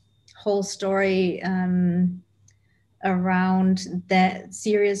a whole story around that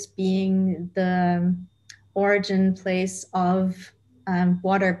Sirius being the origin place of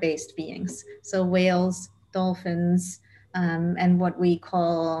water-based beings. So whales, dolphins, and what we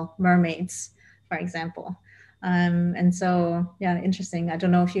call mermaids, for example. And so, yeah, interesting. I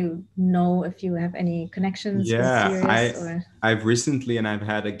don't know if you have any connections with Yeah, Sirius or. I've recently, and I've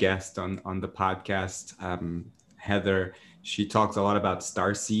had a guest on the podcast, Heather. She talks a lot about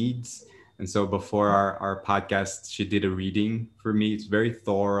star seeds, and so before our podcast, she did a reading for me. It's very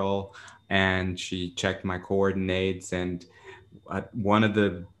thorough, and she checked my coordinates. And one of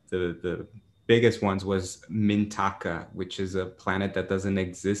the biggest ones was Mintaka, which is a planet that doesn't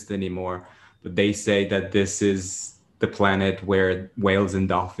exist anymore. But they say that this is the planet where whales and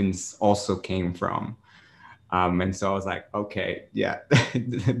dolphins also came from. And so I was like, okay, yeah,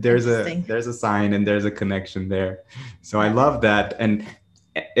 there's a sign and there's a connection there. So I love that. And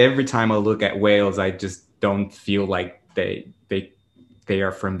every time I look at whales, I just don't feel like they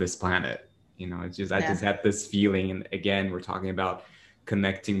are from this planet. You know, it's just I just had this feeling. And again, we're talking about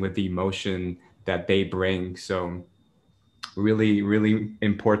connecting with the emotion that they bring. So really, really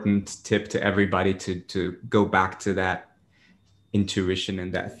important tip to everybody to go back to that intuition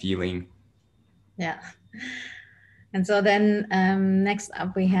and that feeling. Yeah. And so then next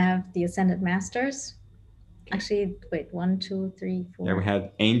up we have the Ascended Masters. Actually, wait, 1, 2, 3, 4. Yeah, we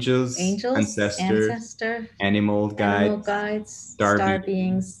had angels, ancestor, animal guides, star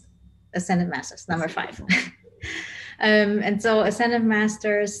beings, Ascended Masters, number 5. And so Ascended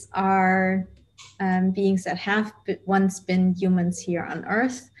Masters are beings that have once been humans here on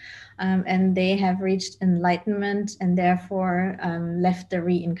Earth. And they have reached enlightenment and therefore left the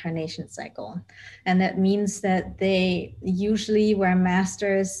reincarnation cycle. And that means that they usually were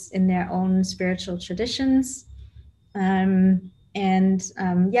masters in their own spiritual traditions, and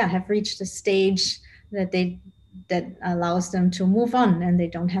have reached a stage that allows them to move on and they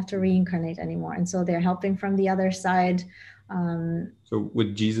don't have to reincarnate anymore. And so they're helping from the other side. So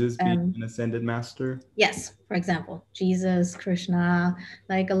would Jesus be an ascended master? Yes, for example, Jesus, Krishna,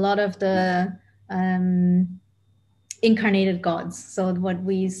 like a lot of the incarnated gods. So what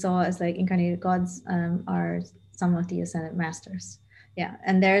we saw as like incarnated gods are some of the ascended masters. Yeah,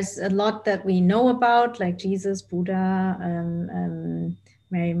 and there's a lot that we know about, like Jesus, Buddha,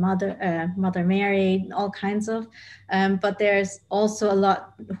 Mary, Mother Mary, all kinds of. But there's also a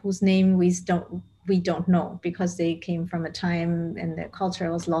lot whose name we don't know because they came from a time and their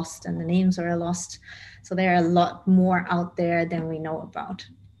culture was lost and the names are lost. So there are a lot more out there than we know about.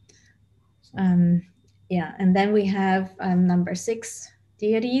 Yeah, and then we have number 6,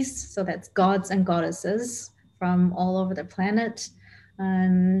 deities. So that's gods and goddesses from all over the planet.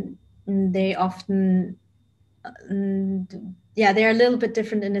 They often, they're a little bit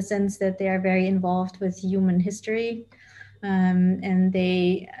different in the sense that they are very involved with human history. And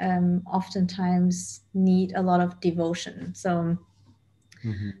they oftentimes need a lot of devotion. So,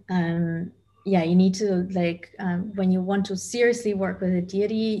 you need to when you want to seriously work with a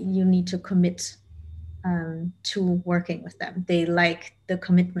deity, you need to commit to working with them. They like the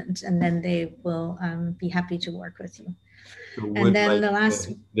commitment, and then they will be happy to work with you. So And would then like the last,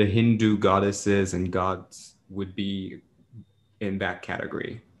 the Hindu goddesses and gods would be in that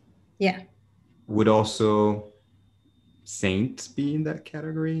category? yeah. Would also saints be in that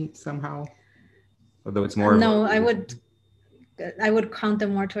category somehow? Although it's more of No, a I would count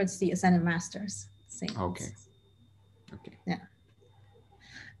them more towards the ascended masters. Saints. okay. Yeah.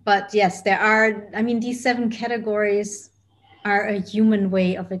 But yes, there are, I mean, these 7 categories are a human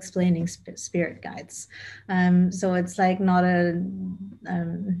way of explaining spirit guides. So it's like not a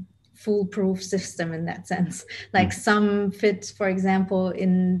foolproof system in that sense. Like some fit, for example,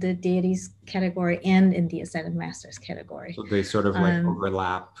 in the deities category and in the ascended masters category. So they sort of like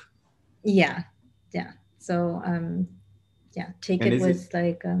overlap. Yeah. So take And it with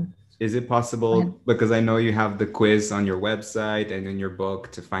is it possible, because I know you have the quiz on your website and in your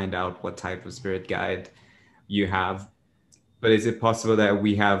book to find out what type of spirit guide you have, but is it possible that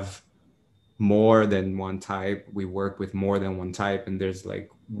we have more than one type? We work with more than one type, and there's like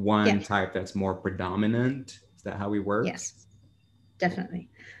one type that's more predominant? Is that how we work? Yes, definitely.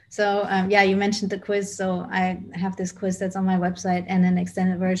 So you mentioned the quiz. So I have this quiz that's on my website and an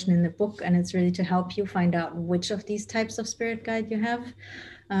extended version in the book, and it's really to help you find out which of these types of spirit guide you have.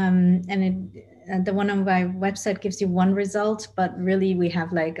 The one on my website gives you one result, but really we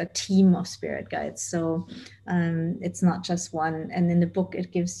have like a team of spirit guides. So it's not just one. And in the book,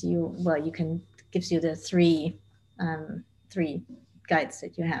 it gives you, gives you the three guides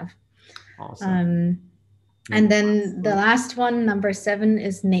that you have. Awesome. And then the last one, number 7,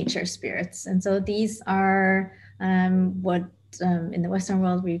 is nature spirits. And so these are what in the Western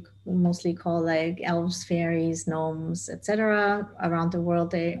world we mostly call like elves, fairies, gnomes, etc. Around the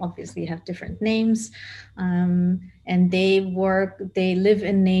world, they obviously have different names, and they live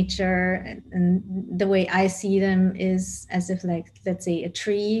in nature. And the way I see them is as if, like, let's say a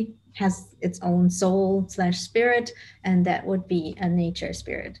tree has its own soul / spirit, and that would be a nature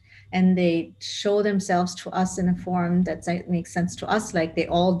spirit. And they show themselves to us in a form that makes sense to us, like they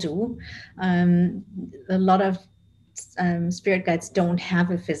all do. A lot of spirit guides don't have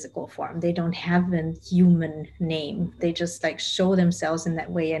a physical form. They don't have a human name. They just like show themselves in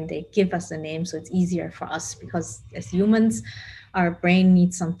that way, and they give us a name, so it's easier for us, because as humans, our brain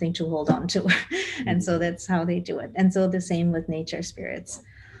needs something to hold on to. And so that's how they do it. And so the same with nature spirits.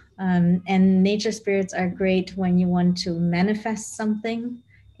 And nature spirits are great when you want to manifest something,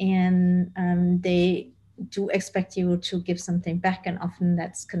 and they do expect you to give something back, and often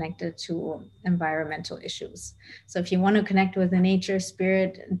that's connected to environmental issues. So if you want to connect with a nature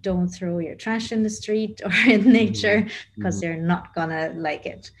spirit, don't throw your trash in the street or in nature, because they're not gonna like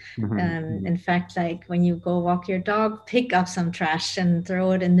it. In fact, like when you go walk your dog, pick up some trash and throw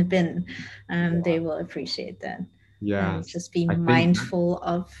it in the bin. They will appreciate that. And just be mindful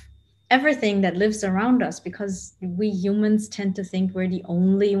of everything that lives around us, because we humans tend to think we're the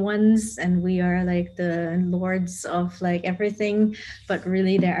only ones and we are like the lords of like everything, but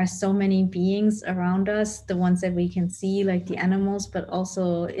really there are so many beings around us, the ones that we can see, like the animals, but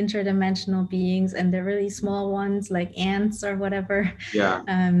also interdimensional beings, and the really small ones like ants or whatever.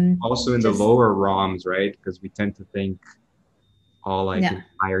 Also in the lower realms, right? Because we tend to think all like in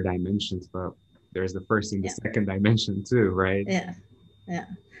higher dimensions, but there's the first and the second dimension too, right?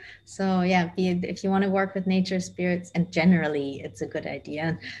 So if you want to work with nature spirits, and generally it's a good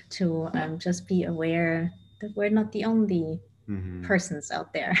idea to just be aware that we're not the only persons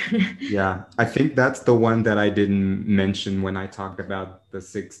out there. I think that's the one that I didn't mention when I talked about the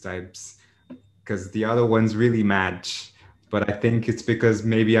 6 types, because the other ones really match. But I think it's because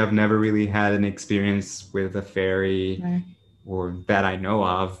maybe I've never really had an experience with a fairy or that I know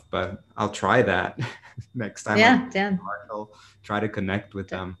of, but I'll try that next time. I'll try to connect with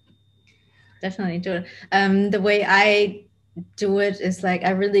them. Definitely do it. The way I do it is like I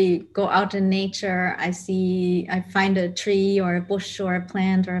really go out in nature. I find a tree or a bush or a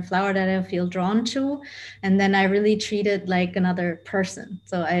plant or a flower that I feel drawn to, and then I really treat it like another person.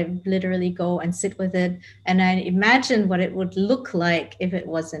 So I literally go and sit with it, and I imagine what it would look like if it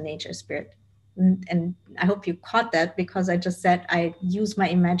was a nature spirit. And I hope you caught that, because I just said I use my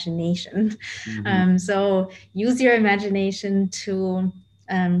imagination. So use your imagination to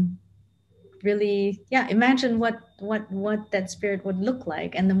really, yeah, imagine what that spirit would look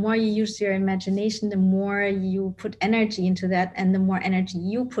like. And the more you use your imagination, the more you put energy into that, and the more energy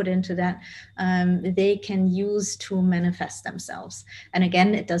you put into that, they can use to manifest themselves. And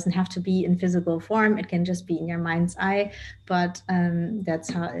again, it doesn't have to be in physical form, it can just be in your mind's eye. But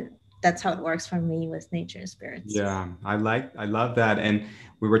that's how it works for me with nature spirits. Yeah, I love that. And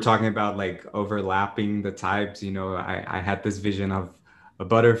we were talking about like overlapping the types. You know, I had this vision of a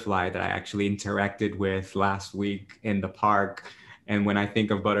butterfly that I actually interacted with last week in the park. And when I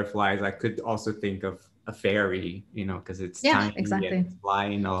think of butterflies, I could also think of a fairy, you know, because it's Yeah, tiny and exactly. it's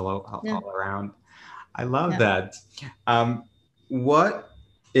flying Yeah. all around. I love Yeah. that. What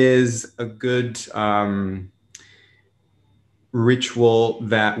is a good ritual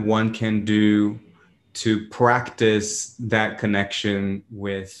that one can do to practice that connection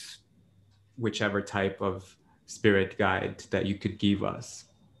with whichever type of spirit guide that you could give us?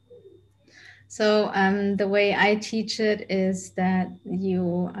 So the way I teach it is that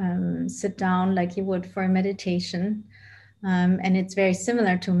you sit down like you would for a meditation. And it's very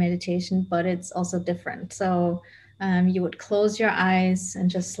similar to meditation, but it's also different. So you would close your eyes and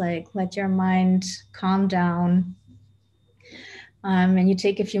just like let your mind calm down. And you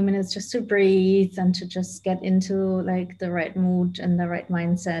take a few minutes just to breathe and to just get into like the right mood and the right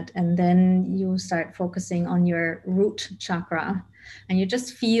mindset. And then you start focusing on your root chakra, and you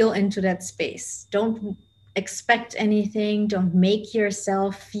just feel into that space. Don't expect anything, don't make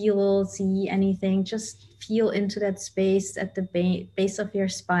yourself feel, see anything. Just feel into that space at the base of your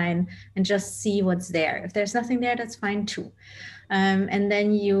spine and just see what's there. If there's nothing there, that's fine too. And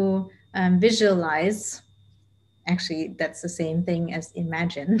then you visualize. Actually, that's the same thing as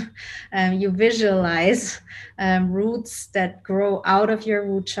imagine. You visualize roots that grow out of your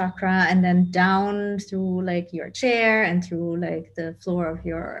root chakra and then down through like your chair and through like the floor of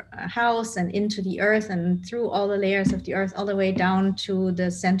your house and into the earth and through all the layers of the earth, all the way down to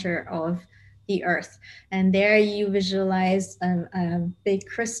the center of the earth. And there you visualize a big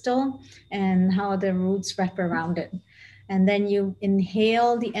crystal and how the roots wrap around it. And then you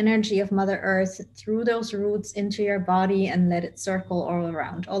inhale the energy of Mother Earth through those roots into your body and let it circle all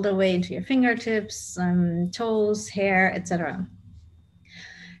around, all the way into your fingertips, toes, hair, etc.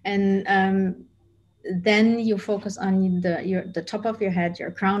 And then you focus on the top of your head,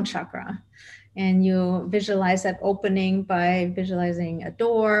 your crown chakra. And you visualize that opening by visualizing a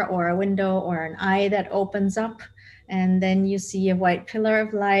door or a window or an eye that opens up. And then you see a white pillar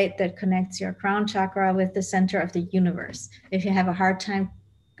of light that connects your crown chakra with the center of the universe. If you have a hard time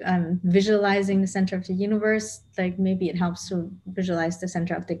visualizing the center of the universe, like maybe it helps to visualize the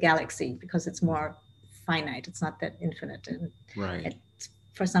center of the galaxy, because it's more finite. It's not that infinite. And Right.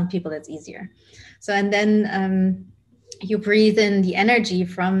 for some people, it's easier. So, and then you breathe in the energy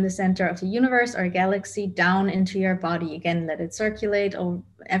from the center of the universe or galaxy down into your body. Again, let it circulate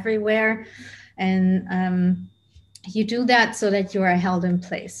everywhere. And you do that so that you are held in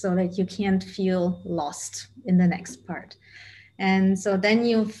place, so that you can't feel lost in the next part. And so then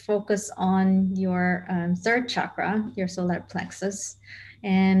you focus on your third chakra, your solar plexus,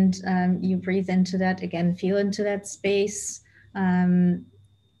 and you breathe into that again, feel into that space.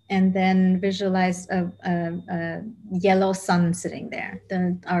 And then visualize a yellow sun sitting there.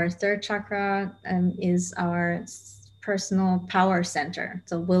 Our third chakra is our personal power center,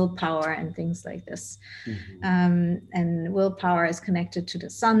 so willpower and things like this. And willpower is connected to the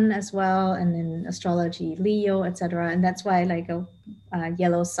sun as well, and in astrology, Leo, etc. And that's why like a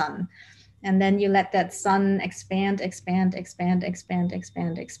yellow sun. And then you let that sun expand, expand, expand, expand,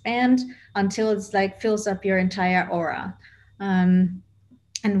 expand, expand until it's like fills up your entire aura.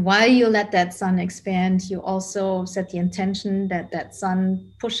 And while you let that sun expand, you also set the intention that that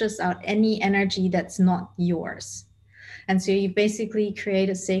sun pushes out any energy that's not yours. And so you basically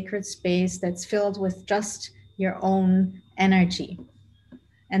create a sacred space that's filled with just your own energy.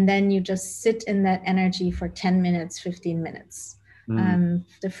 And then you just sit in that energy for 10 minutes, 15 minutes.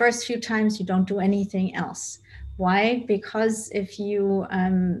 The first few times you don't do anything else. Why? Because if you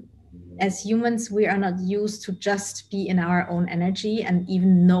as humans, we are not used to just be in our own energy and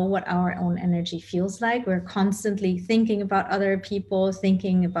even know what our own energy feels like. We're constantly thinking about other people,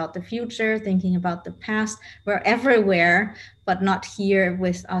 thinking about the future, thinking about the past. We're everywhere, but not here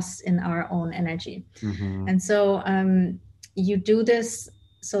with us in our own energy. And so you do this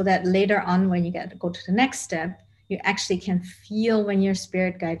so that later on, when you go to the next step, you actually can feel when your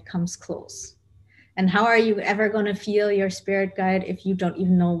spirit guide comes close. And how are you ever going to feel your spirit guide if you don't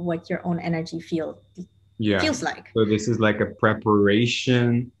even know what your own energy feels like? So this is like a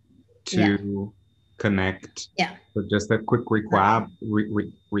preparation to connect. Yeah. So just a quick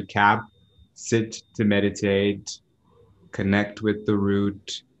recap, sit to meditate, connect with the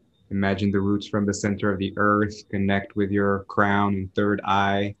root, imagine the roots from the center of the earth, connect with your crown and third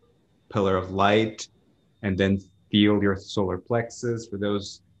eye, pillar of light, and then feel your solar plexus. For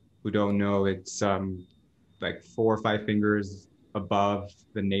those who don't know, it's like 4 or 5 fingers above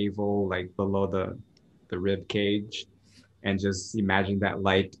the navel, like below the rib cage, and just imagine that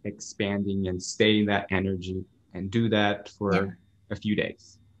light expanding and stay in that energy and do that Yeah. for a few days.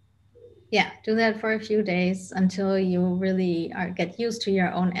 Yeah, do that for a few days until you really get used to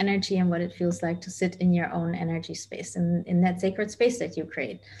your own energy and what it feels like to sit in your own energy space and in that sacred space that you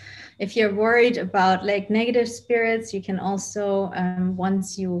create. If you're worried about like negative spirits, you can also, once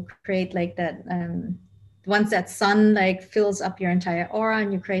you create like that, once that sun like fills up your entire aura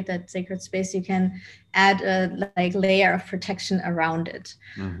and you create that sacred space, you can add a like layer of protection around it,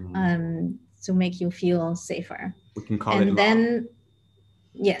 to make you feel safer. We can call it love. Then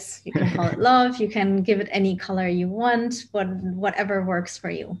yes, you can call it love. You can give it any color you want, but whatever works for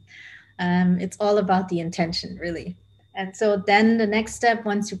you. It's all about the intention, really. And so then the next step,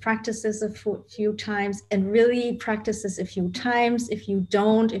 once you practice this a few times and really practice this a few times, if you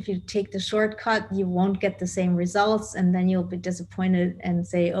don't, if you take the shortcut, you won't get the same results. And then you'll be disappointed and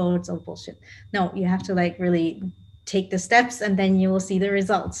say, oh, it's all bullshit. No, you have to like really take the steps and then you will see the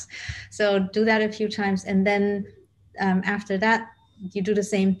results. So do that a few times. And then after that, you do the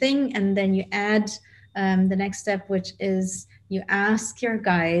same thing. And then you add the next step, which is you ask your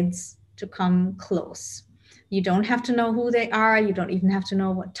guides to come close. You don't have to know who they are. You don't even have to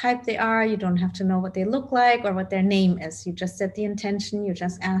know what type they are. You don't have to know what they look like or what their name is. You just set the intention. You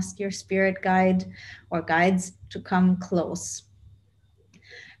just ask your spirit guide or guides to come close.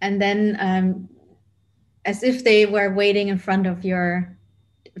 And then as if they were waiting in front of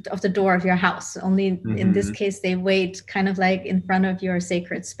the door of your house, only in this case they wait kind of like in front of your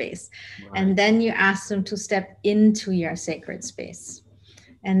sacred space. Right. And then you ask them to step into your sacred space,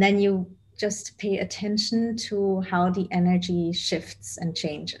 and then you just pay attention to how the energy shifts and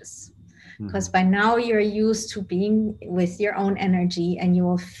changes, because by now you're used to being with your own energy, and you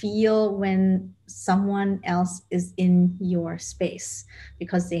will feel when someone else is in your space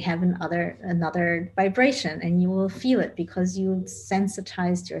because they have another vibration, and you will feel it because you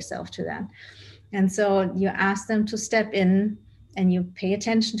sensitized yourself to that. And so you ask them to step in and you pay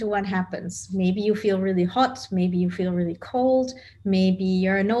attention to what happens. Maybe you feel really hot, maybe you feel really cold, maybe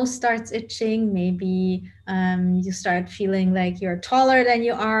your nose starts itching, maybe you start feeling like you're taller than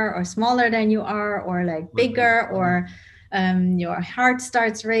you are or smaller than you are, or like bigger, or your heart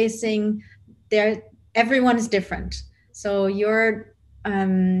starts racing. Everyone is different. So your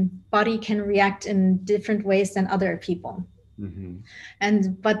body can react in different ways than other people.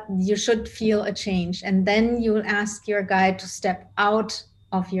 But you should feel a change, and then you will ask your guide to step out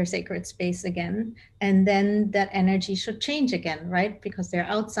of your sacred space again, and then that energy should change again, right? Because they're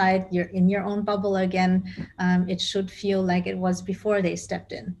outside, you're in your own bubble again. It should feel like it was before they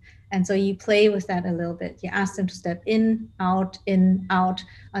stepped in. And so you play with that a little bit. You ask them to step in, out,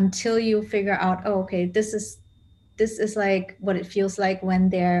 until you figure out, oh, okay, this is like what it feels like when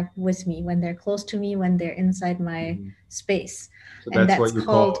they're with me, when they're close to me, when they're inside my space. So that's what you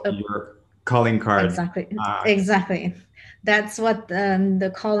call your calling card. Exactly. That's what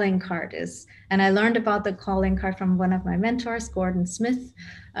the calling card is. And I learned about the calling card from one of my mentors, Gordon Smith.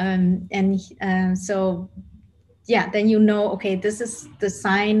 So yeah, then you know, okay, this is the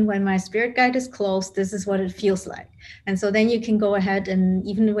sign when my spirit guide is close, this is what it feels like. And so then you can go ahead, and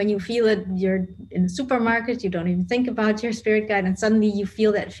even when you feel it, you're in the supermarket, you don't even think about your spirit guide, and suddenly you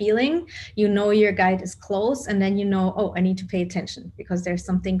feel that feeling, you know your guide is close, and then you know, oh, I need to pay attention because there's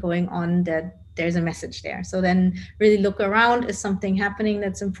something going on, that there's a message there. So then really look around, is something happening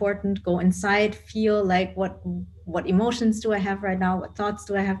that's important? Go inside, feel like what emotions do I have right now? What thoughts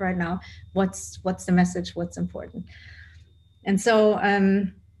do I have right now? What's the message? What's important? And so,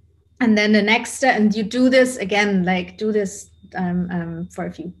 and then the next step, and you do this again, like do this for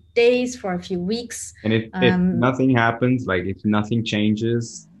a few days, for a few weeks. And if nothing happens, like if nothing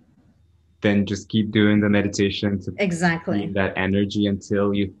changes, then just keep doing the meditation to exactly that energy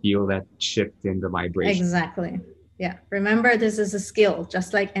until you feel that shift in the vibration. Exactly. Yeah. Remember, this is a skill,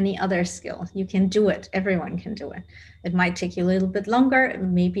 just like any other skill. You can do it. Everyone can do it. It might take you a little bit longer.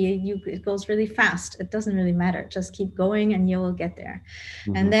 Maybe it goes really fast. It doesn't really matter. Just keep going and you will get there.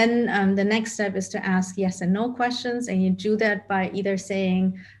 And then the next step is to ask yes and no questions. And you do that by either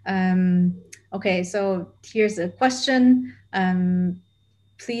saying, okay, so here's a question.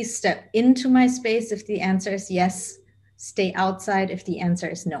 Please step into my space if the answer is yes. Stay outside if the answer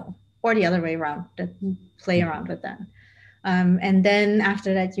is no. or the other way around, that play around with that. And then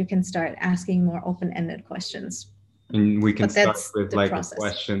after that, you can start asking more open-ended questions. And we can But start that's with the like a process.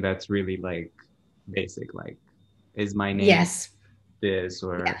 question that's really like basic, like, is my name Yes. this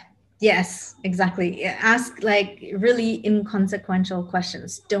or Yeah. Yes, exactly. Ask like really inconsequential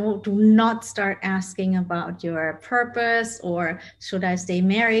questions. Do not start asking about your purpose or should I stay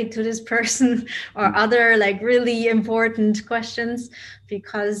married to this person or other like really important questions,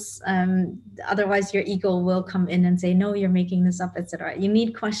 because otherwise your ego will come in and say, no, you're making this up, etc. You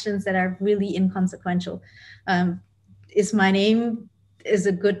need questions that are really inconsequential. Is my name is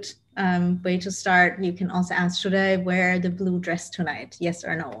a good way to start. You can also ask, should I wear the blue dress tonight? Yes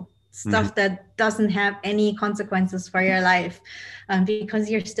or no? Stuff that doesn't have any consequences for your life, because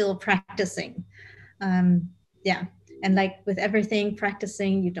you're still practicing. Yeah. And like with everything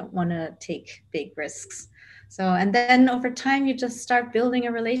practicing, you don't want to take big risks. So, and then over time, you just start building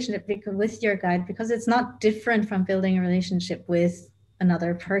a relationship with your guide, because it's not different from building a relationship with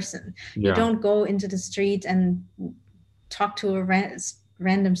another person. You don't go into the street and talk to a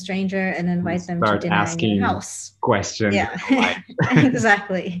random stranger and invite them to start dinner in your asking house. questions. Yeah,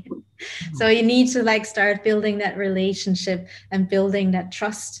 exactly. So you need to like start building that relationship and building that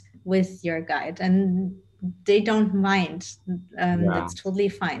trust with your guide, and they don't mind. That's totally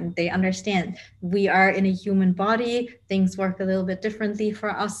fine. They understand we are in a human body. Things work a little bit differently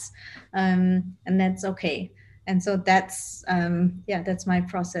for us, and that's okay. And so that's that's my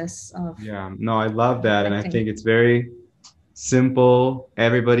process of No, I love that, and I think it's very simple.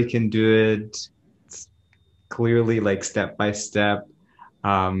 Everybody can do it. It's clearly like step by step.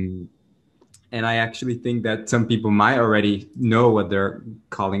 And I actually think that some people might already know what their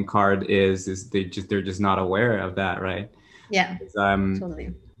calling card is they're just not aware of that, right? Yeah,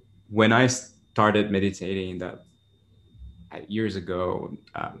 totally. When I started meditating that years ago,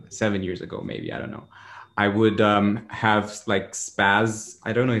 7 years ago, maybe, I don't know, I would have like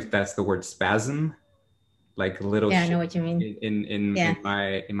I don't know if that's the word, spasm, like a little I know what you mean. in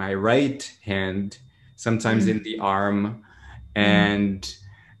my right hand, sometimes in the arm. And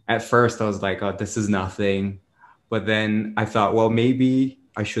at first I was like, oh, this is nothing. But then I thought, well, maybe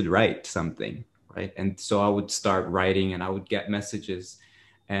I should write something, right? And so I would start writing and I would get messages.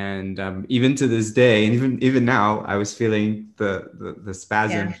 And even to this day, and even now, I was feeling the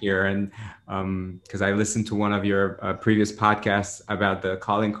spasm here. And because I listened to one of your previous podcasts about the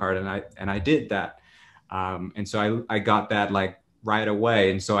calling card, and I did that. And so I got that like right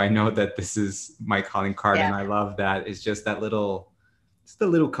away. And so I know that this is my calling card, and I love that. It's just that it's the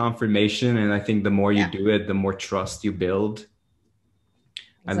little confirmation. And I think the more you do it, the more trust you build.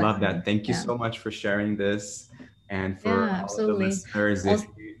 Exactly. I love that. Thank you so much for sharing this. And for all of the listeners,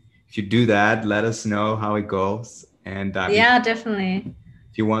 if you do that, let us know how it goes. And definitely.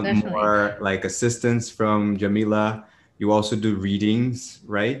 If you want more like assistance from Yamile, you also do readings,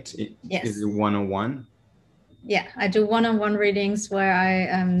 right? Yes. Is it one-on-one? Yeah, I do one-on-one readings where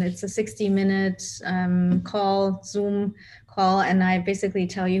it's a 60-minute Zoom call, and I basically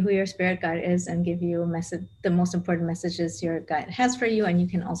tell you who your spirit guide is and give you a message, the most important messages your guide has for you, and you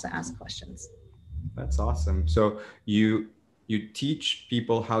can also ask questions. That's awesome. So you teach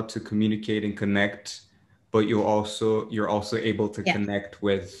people how to communicate and connect, but you're also able to connect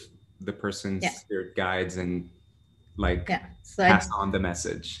with the person's spirit guides and like pass on the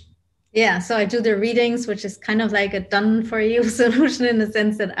message. Yeah, so I do the readings, which is kind of like a done for you solution in the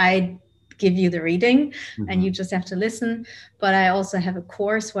sense that I give you the reading and you just have to listen. But I also have a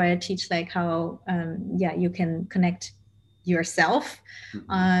course where I teach like how you can connect yourself.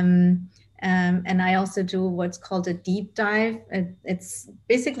 And I also do what's called a deep dive. It's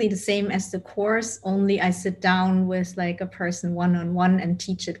basically the same as the course, only I sit down with like a person one-on-one and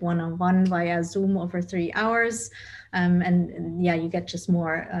teach it one-on-one via Zoom over 3 hours. And you get just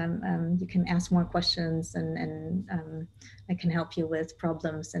more, you can ask more questions, and I can help you with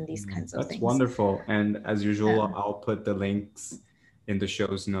problems and these kinds of things. That's wonderful. And as usual, I'll put the links in the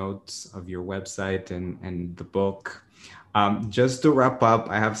show's notes of your website and the book. Just to wrap up,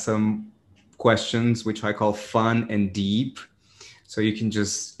 I have some questions which I call fun and deep. So you can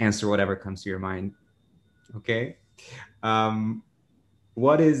just answer whatever comes to your mind. Okay.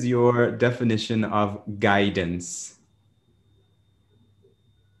 What is your definition of guidance?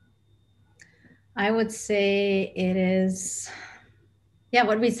 I would say it is,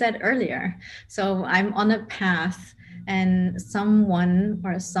 what we said earlier. So I'm on a path and someone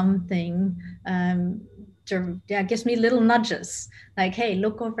or something gives me little nudges, like, hey,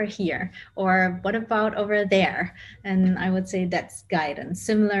 look over here, or what about over there? And I would say that's guidance,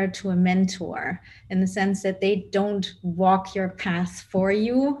 similar to a mentor, in the sense that they don't walk your path for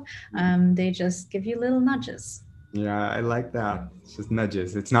you. They just give you little nudges. Yeah, I like that. It's just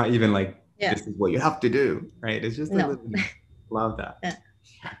nudges. It's not even like, this is what you have to do, right? It's just a little nudge. Love that. Yeah.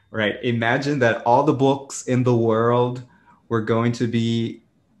 Right. Imagine that all the books in the world were going to be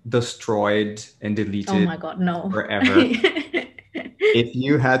destroyed and deleted. Oh my God, no. Forever. If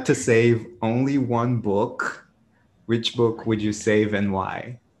you had to save only one book, which book would you save and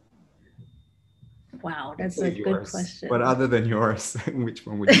why? Wow, that's a good question. But other than yours, which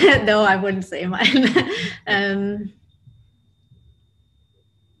one would you? No, I wouldn't say mine.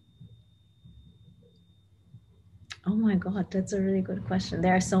 Oh my God, that's a really good question.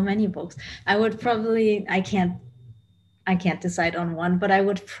 There are so many books. I would probably, I can't decide on one, but I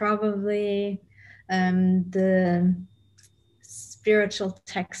would probably, the spiritual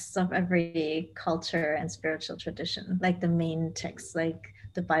texts of every culture and spiritual tradition, like the main texts, like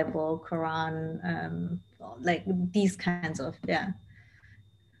the Bible, Quran, like these kinds of,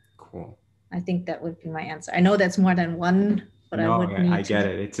 Cool. I think that would be my answer. I know that's more than one, but I would need I get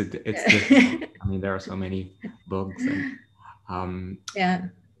it. It's I mean, there are so many books. And,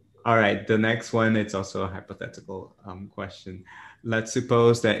 All right. The next one, it's also a hypothetical question. Let's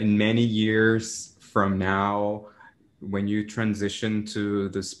suppose that in many years from now, when you transition to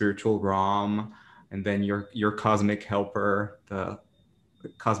the spiritual realm, and then your cosmic helper, the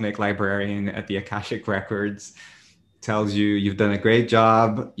cosmic librarian at the Akashic Records, tells you you've done a great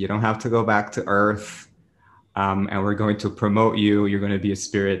job. You don't have to go back to Earth. And we're going to promote you. You're going to be a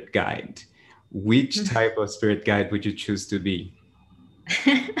spirit guide. Which type of spirit guide would you choose to be?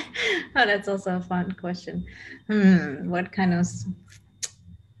 Oh, that's also a fun question. What kind of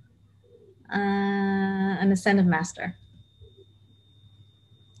an ascended master?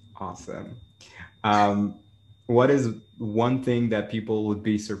 Awesome. What is one thing that people would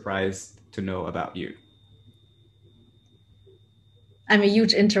be surprised to know about you? I'm a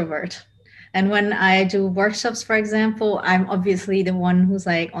huge introvert. And when I do workshops, for example, I'm obviously the one who's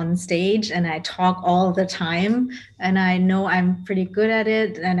like on stage and I talk all the time. And I know I'm pretty good at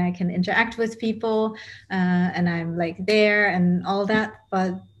it and I can interact with people and I'm like there and all that.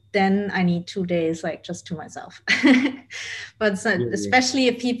 But then I need 2 days like just to myself. But especially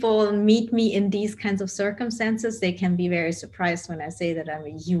if people meet me in these kinds of circumstances, they can be very surprised when I say that I'm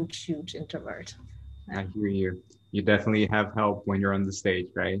a huge, huge introvert. I hear you. You definitely have help when you're on the stage,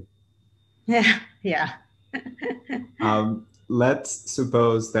 right? Yeah. Let's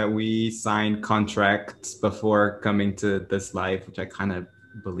suppose that we sign contracts before coming to this life, which I kind of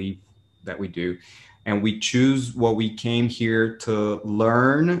believe that we do. And we choose what we came here to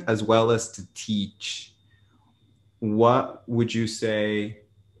learn as well as to teach. What would you say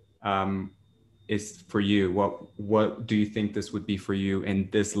is for you? What do you think this would be for you in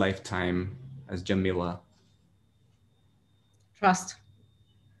this lifetime as Yamile? Trust.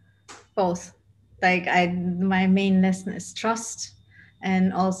 Both. Like my main lesson is trust.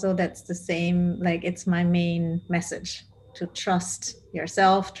 And also that's the same, like it's my main message, to trust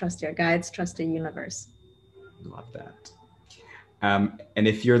yourself, trust your guides, trust the universe. Love that. And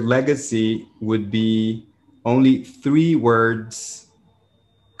if your legacy would be only 3 words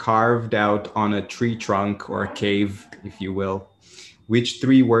carved out on a tree trunk or a cave, if you will, which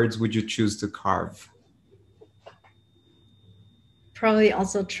 3 words would you choose to carve? Probably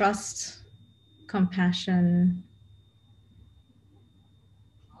also trust, compassion,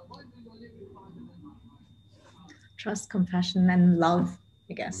 and love,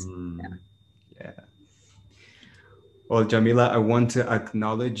 I guess. Yeah. Well, Yamile, I want to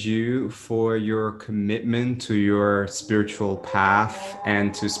acknowledge you for your commitment to your spiritual path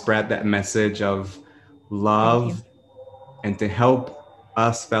and to spread that message of love and to help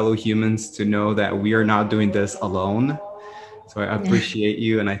us fellow humans to know that we are not doing this alone. So I appreciate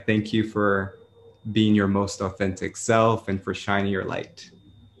you and I thank you for being your most authentic self and for shining your light.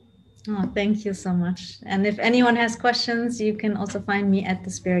 Oh, thank you so much. And if anyone has questions, you can also find me at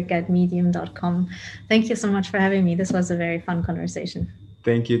thespiritguidemedium.com. Thank you so much for having me. This was a very fun conversation.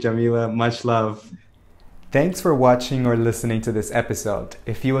 Thank you, Yamile. Much love. Thanks for watching or listening to this episode.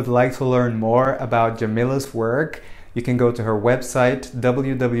 If you would like to learn more about Yamile's work, you can go to her website,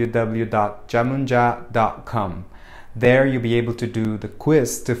 www.yemoonyah.com. There you'll be able to do the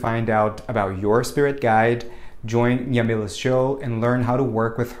quiz to find out about your spirit guide, join Yamile's show, and learn how to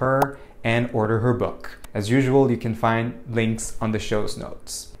work with her and order her book. As usual, you can find links on the show's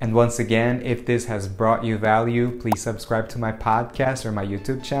notes. And once again, if this has brought you value, please subscribe to my podcast or my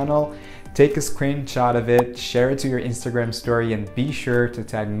YouTube channel. Take a screenshot of it, share it to your Instagram story, and be sure to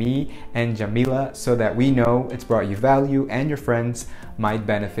tag me and Yamile so that we know it's brought you value and your friends might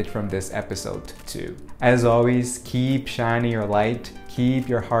benefit from this episode too. As always, keep shining your light, keep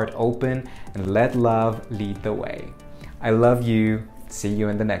your heart open, and let love lead the way. I love you. See you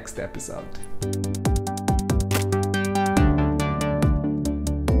in the next episode.